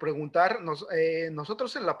preguntar.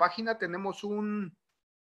 Nosotros en la página tenemos un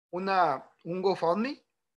GoFundMe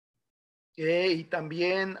y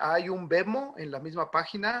también hay un Venmo en la misma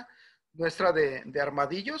página nuestra de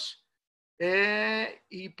Armadillos.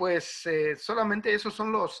 Y pues solamente esas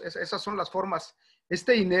son las formas.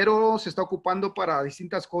 Este dinero se está ocupando para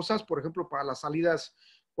distintas cosas, por ejemplo, para las salidas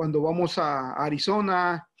cuando vamos a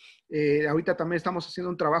Arizona. Ahorita también estamos haciendo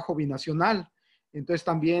un trabajo binacional, entonces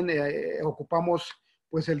también ocupamos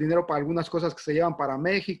pues el dinero para algunas cosas que se llevan para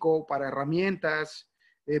México, para herramientas,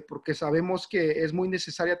 porque sabemos que es muy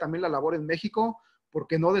necesaria también la labor en México,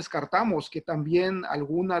 porque no descartamos que también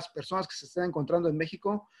algunas personas que se estén encontrando en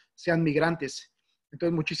México sean migrantes.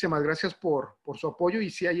 Entonces, muchísimas gracias por su apoyo. Y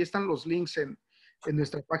sí, ahí están los links en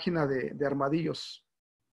nuestra página de Armadillos.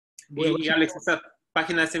 Y Alex, ¿esta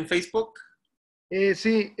página es en Facebook?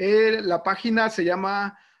 Sí, la página se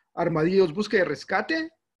llama Armadillos Búsqueda y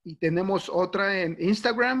Rescate. Y tenemos otra en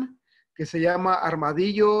Instagram que se llama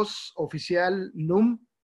Armadillos Oficial NUM.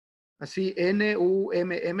 Así,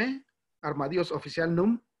 NUMM. Armadillos Oficial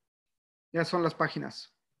NUM. Ya son las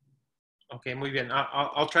páginas. Okay, muy bien.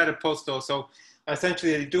 I'll try to post those. So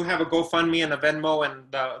essentially, they do have a GoFundMe and a Venmo, and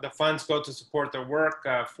the funds go to support their work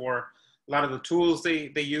for a lot of the tools they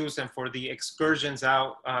use and for the excursions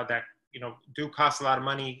out that do cost a lot of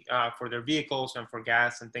money for their vehicles and for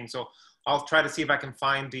gas and things. So I'll try to see if I can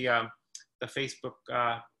find the Facebook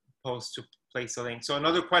post to place a link. So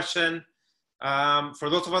another question. For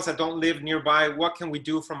those of us that don't live nearby, what can we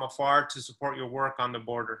do from afar to support your work on the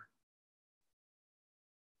border?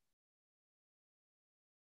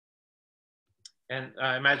 And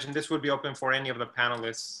I imagine this would be open for any of the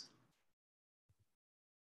panelists.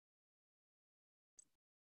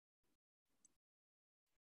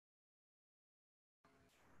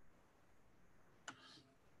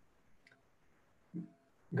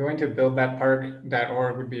 Going to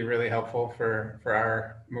buildthatpark.org would be really helpful for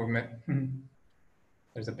our movement.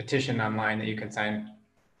 There's a petition online that you can sign.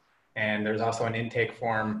 And there's also an intake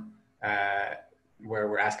form where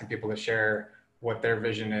we're asking people to share what their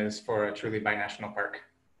vision is for a truly binational park.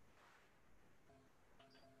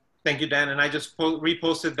 Thank you, Dan. And I just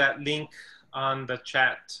reposted that link on the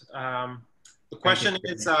chat. The question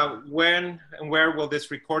is when and where will this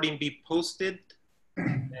recording be posted?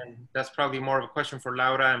 And that's probably more of a question for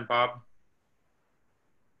Laura and Bob.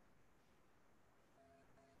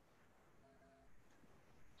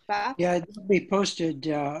 Bob? Yeah, it'll be posted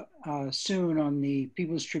soon on the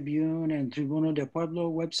People's Tribune and Tribune del Pueblo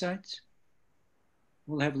websites.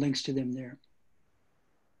 We'll have links to them there.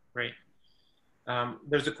 Great.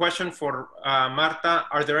 There's a question for Marta.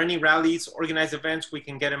 Are there any rallies, organized events we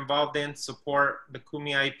can get involved in, support the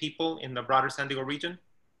Kumeyaay people in the broader San Diego region?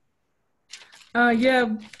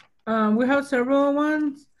 Yeah, we have several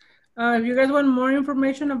ones. If you guys want more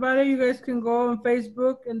information about it, you guys can go on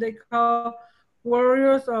Facebook, and they call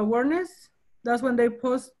Warriors Awareness. That's when they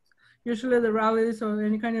post usually the rallies or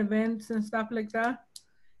any kind of events and stuff like that.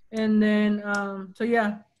 And then, so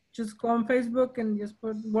yeah, just go on Facebook and just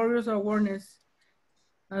put Warriors Awareness.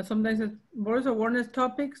 Sometimes it's Warriors Awareness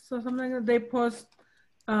topics or something like that. They post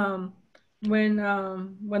when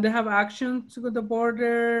they have actions to the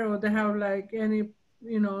border, or they have like any,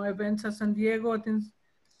 you know, events at San Diego, things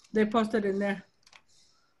they posted in there.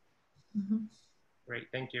 Mm-hmm. Great,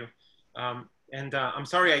 thank you. I'm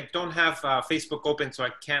sorry, I don't have Facebook open, so I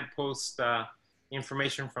can't post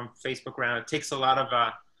information from Facebook around. It takes a lot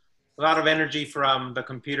of energy from the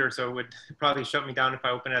computer, so it would probably shut me down if I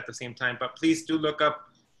open it at the same time. But please do look up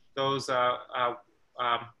those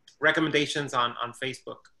recommendations on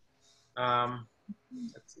Facebook.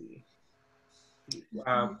 Let's see.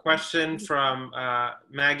 Question from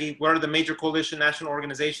Maggie: what are the major coalition national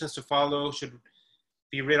organizations to follow? Should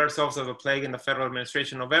we rid ourselves of the plague in the federal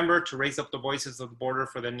administration in November to raise up the voices of the border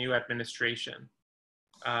for the new administration?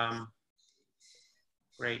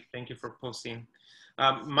 Great, thank you for posting.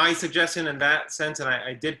 My suggestion in that sense, and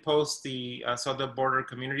I did post the Southern Border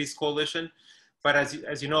Communities Coalition, but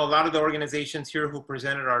as you know, a lot of the organizations here who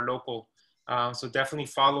presented are local. So definitely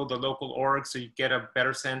follow the local org so you get a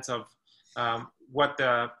better sense of what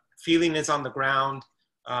the feeling is on the ground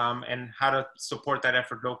and how to support that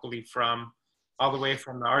effort locally, from all the way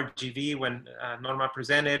from the RGV when Norma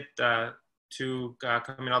presented to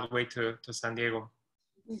coming all the way to San Diego.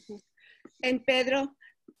 Mm-hmm. And Pedro,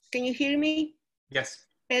 can you hear me? Yes.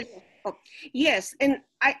 Pedro. Oh, yes, and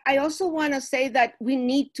I also want to say that we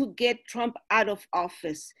need to get Trump out of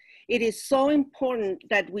office. It is so important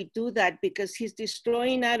that we do that because he's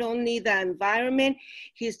destroying not only the environment,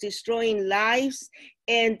 he's destroying lives,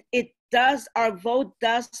 and our vote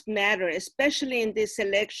does matter, especially in this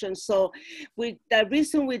election. So the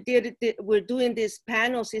reason we're doing these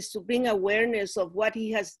panels is to bring awareness of what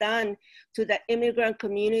he has done to the immigrant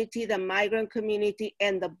community, the migrant community,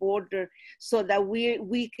 and the border, so that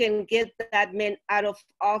we can get that man out of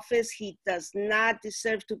office. He does not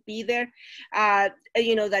deserve to be there.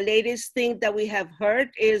 You know, the latest thing that we have heard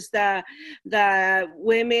is the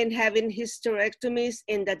women having hysterectomies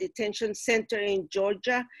in the detention center in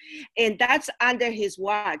Georgia. And that's under his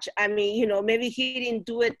watch. I mean, you know, maybe he didn't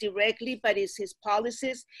do it directly, but it's his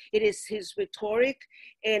policies, it is his rhetoric,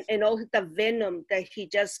 and all the venom that he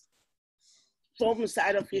just foams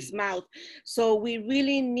out of his mouth. So we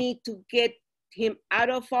really need to get him out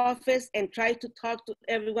of office and try to talk to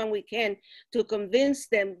everyone we can to convince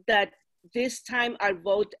them that this time our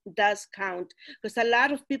vote does count, because a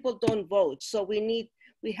lot of people don't vote. So we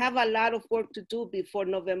have a lot of work to do before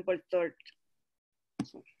November 3rd.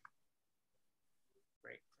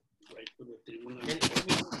 Any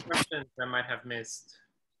questions I might have missed?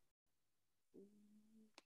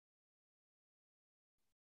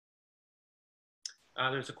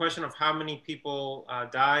 There's a question of how many people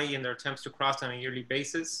die in their attempts to cross on a yearly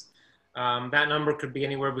basis. That number could be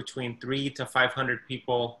anywhere between 300 to 500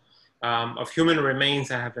 people of human remains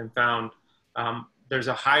that have been found. There's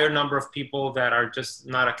a higher number of people that are just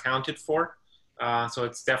not accounted for. So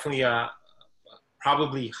it's definitely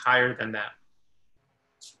probably higher than that.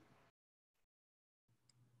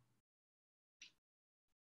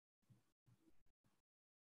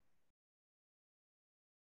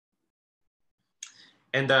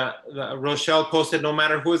 And Rochelle posted, no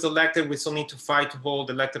matter who is elected, we still need to fight to hold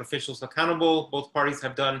elected officials accountable. Both parties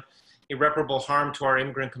have done irreparable harm to our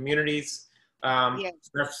immigrant communities. Yes.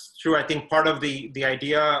 That's true. I think part of the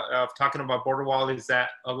idea of talking about border wall is that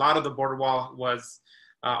a lot of the border wall was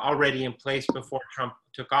already in place before Trump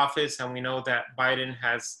took office. And we know that Biden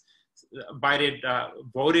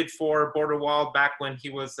voted for border wall back when he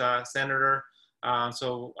was senator.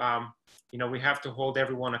 You know, we have to hold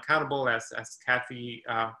everyone accountable, as Kathy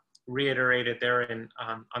reiterated there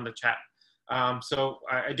on the chat. So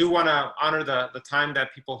I do want to honor the time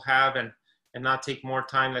that people have and not take more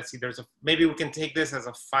time. Let's see, maybe we can take this as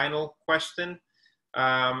a final question.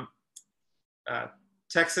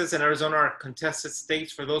 Texas and Arizona are contested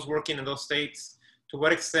states. For those working in those states, to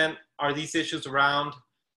what extent are these issues around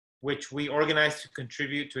which we organize to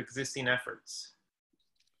contribute to existing efforts?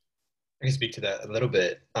 I can speak to that a little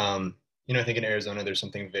bit. You know, I think in Arizona, there's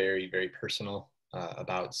something very, very personal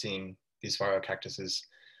about seeing these saguaro cactuses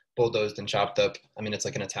bulldozed and chopped up. I mean, it's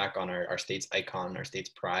like an attack on our state's icon, our state's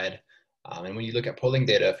pride. And when you look at polling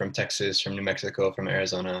data from Texas, from New Mexico, from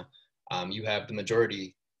Arizona, you have the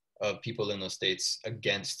majority of people in those states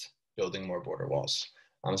against building more border walls.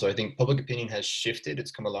 So I think public opinion has shifted.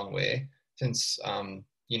 It's come a long way since,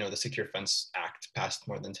 you know, the Secure Fence Act passed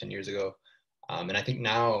more than 10 years ago. And I think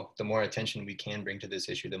now the more attention we can bring to this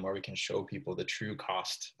issue, the more we can show people the true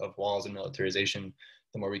cost of walls and militarization,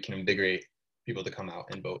 the more we can invigorate people to come out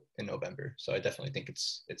and vote in November. So I definitely think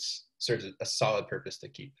it's serves a solid purpose to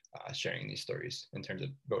keep sharing these stories in terms of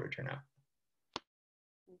voter turnout.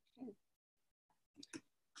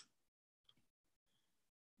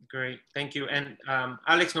 Great, thank you. And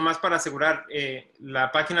Alex, nomás para asegurar,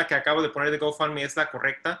 la página que acabo de poner de GoFundMe es la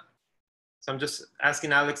correcta. So I'm just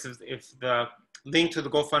asking Alex if the link to the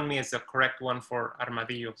GoFundMe is the correct one for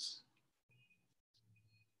Armadillos.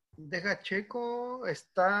 Deja checo,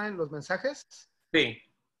 ¿está en los mensajes? Sí.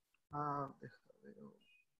 Ah, deja ver.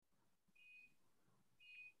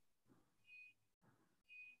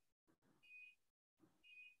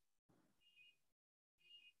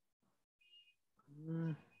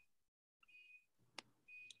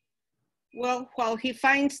 Well, while he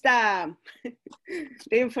finds the,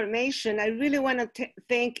 the information, I really want to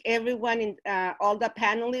thank everyone, in all the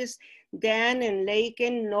panelists, Dan and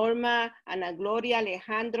Laken, Norma, Ana Gloria,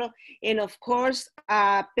 Alejandro, and of course,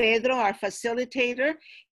 Pedro, our facilitator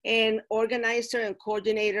and organizer and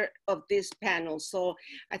coordinator of this panel. So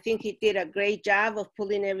I think he did a great job of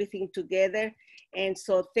pulling everything together. And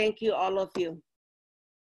so thank you, all of you.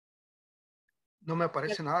 No me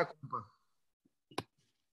aparece nada, compa.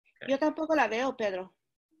 Yo tampoco la veo, Pedro.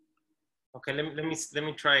 Okay, let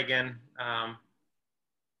me try again.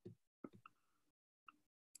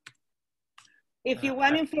 If you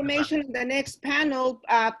want information on the next panel,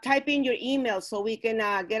 type in your email so we can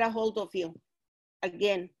get a hold of you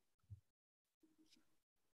again,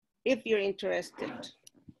 if you're interested.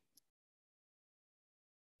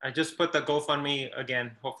 I just put the GoFundMe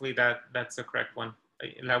again. Hopefully that's the correct one.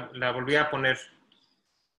 La volví a poner,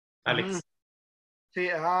 Alex. Sí,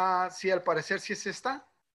 sí, al parecer sí es esta.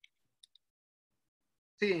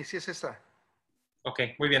 Sí, sí es esta.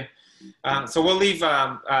 Okay, muy bien. So we'll leave,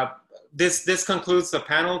 this concludes the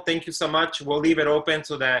panel. Thank you so much. We'll leave it open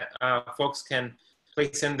so that folks can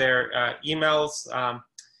place in their emails.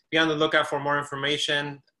 Be on the lookout for more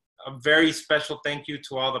information. A very special thank you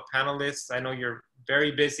to all the panelists. I know you're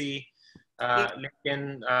very busy.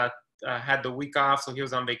 Lincoln had the week off, so he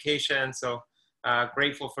was on vacation. So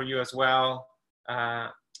grateful for you as well.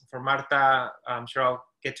 For Marta, I'm sure I'll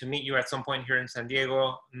get to meet you at some point here in San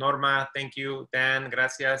Diego. Norma, thank you. Dan,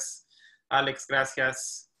 gracias. Alex,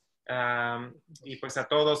 gracias. Y pues a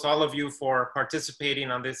todos, all of you for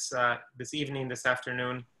participating on this this evening, this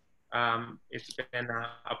afternoon. It's been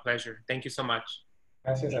a pleasure. Thank you so much.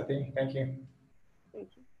 Gracias a ti. Thank you. Thank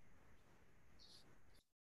you.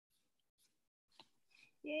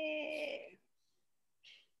 Yeah.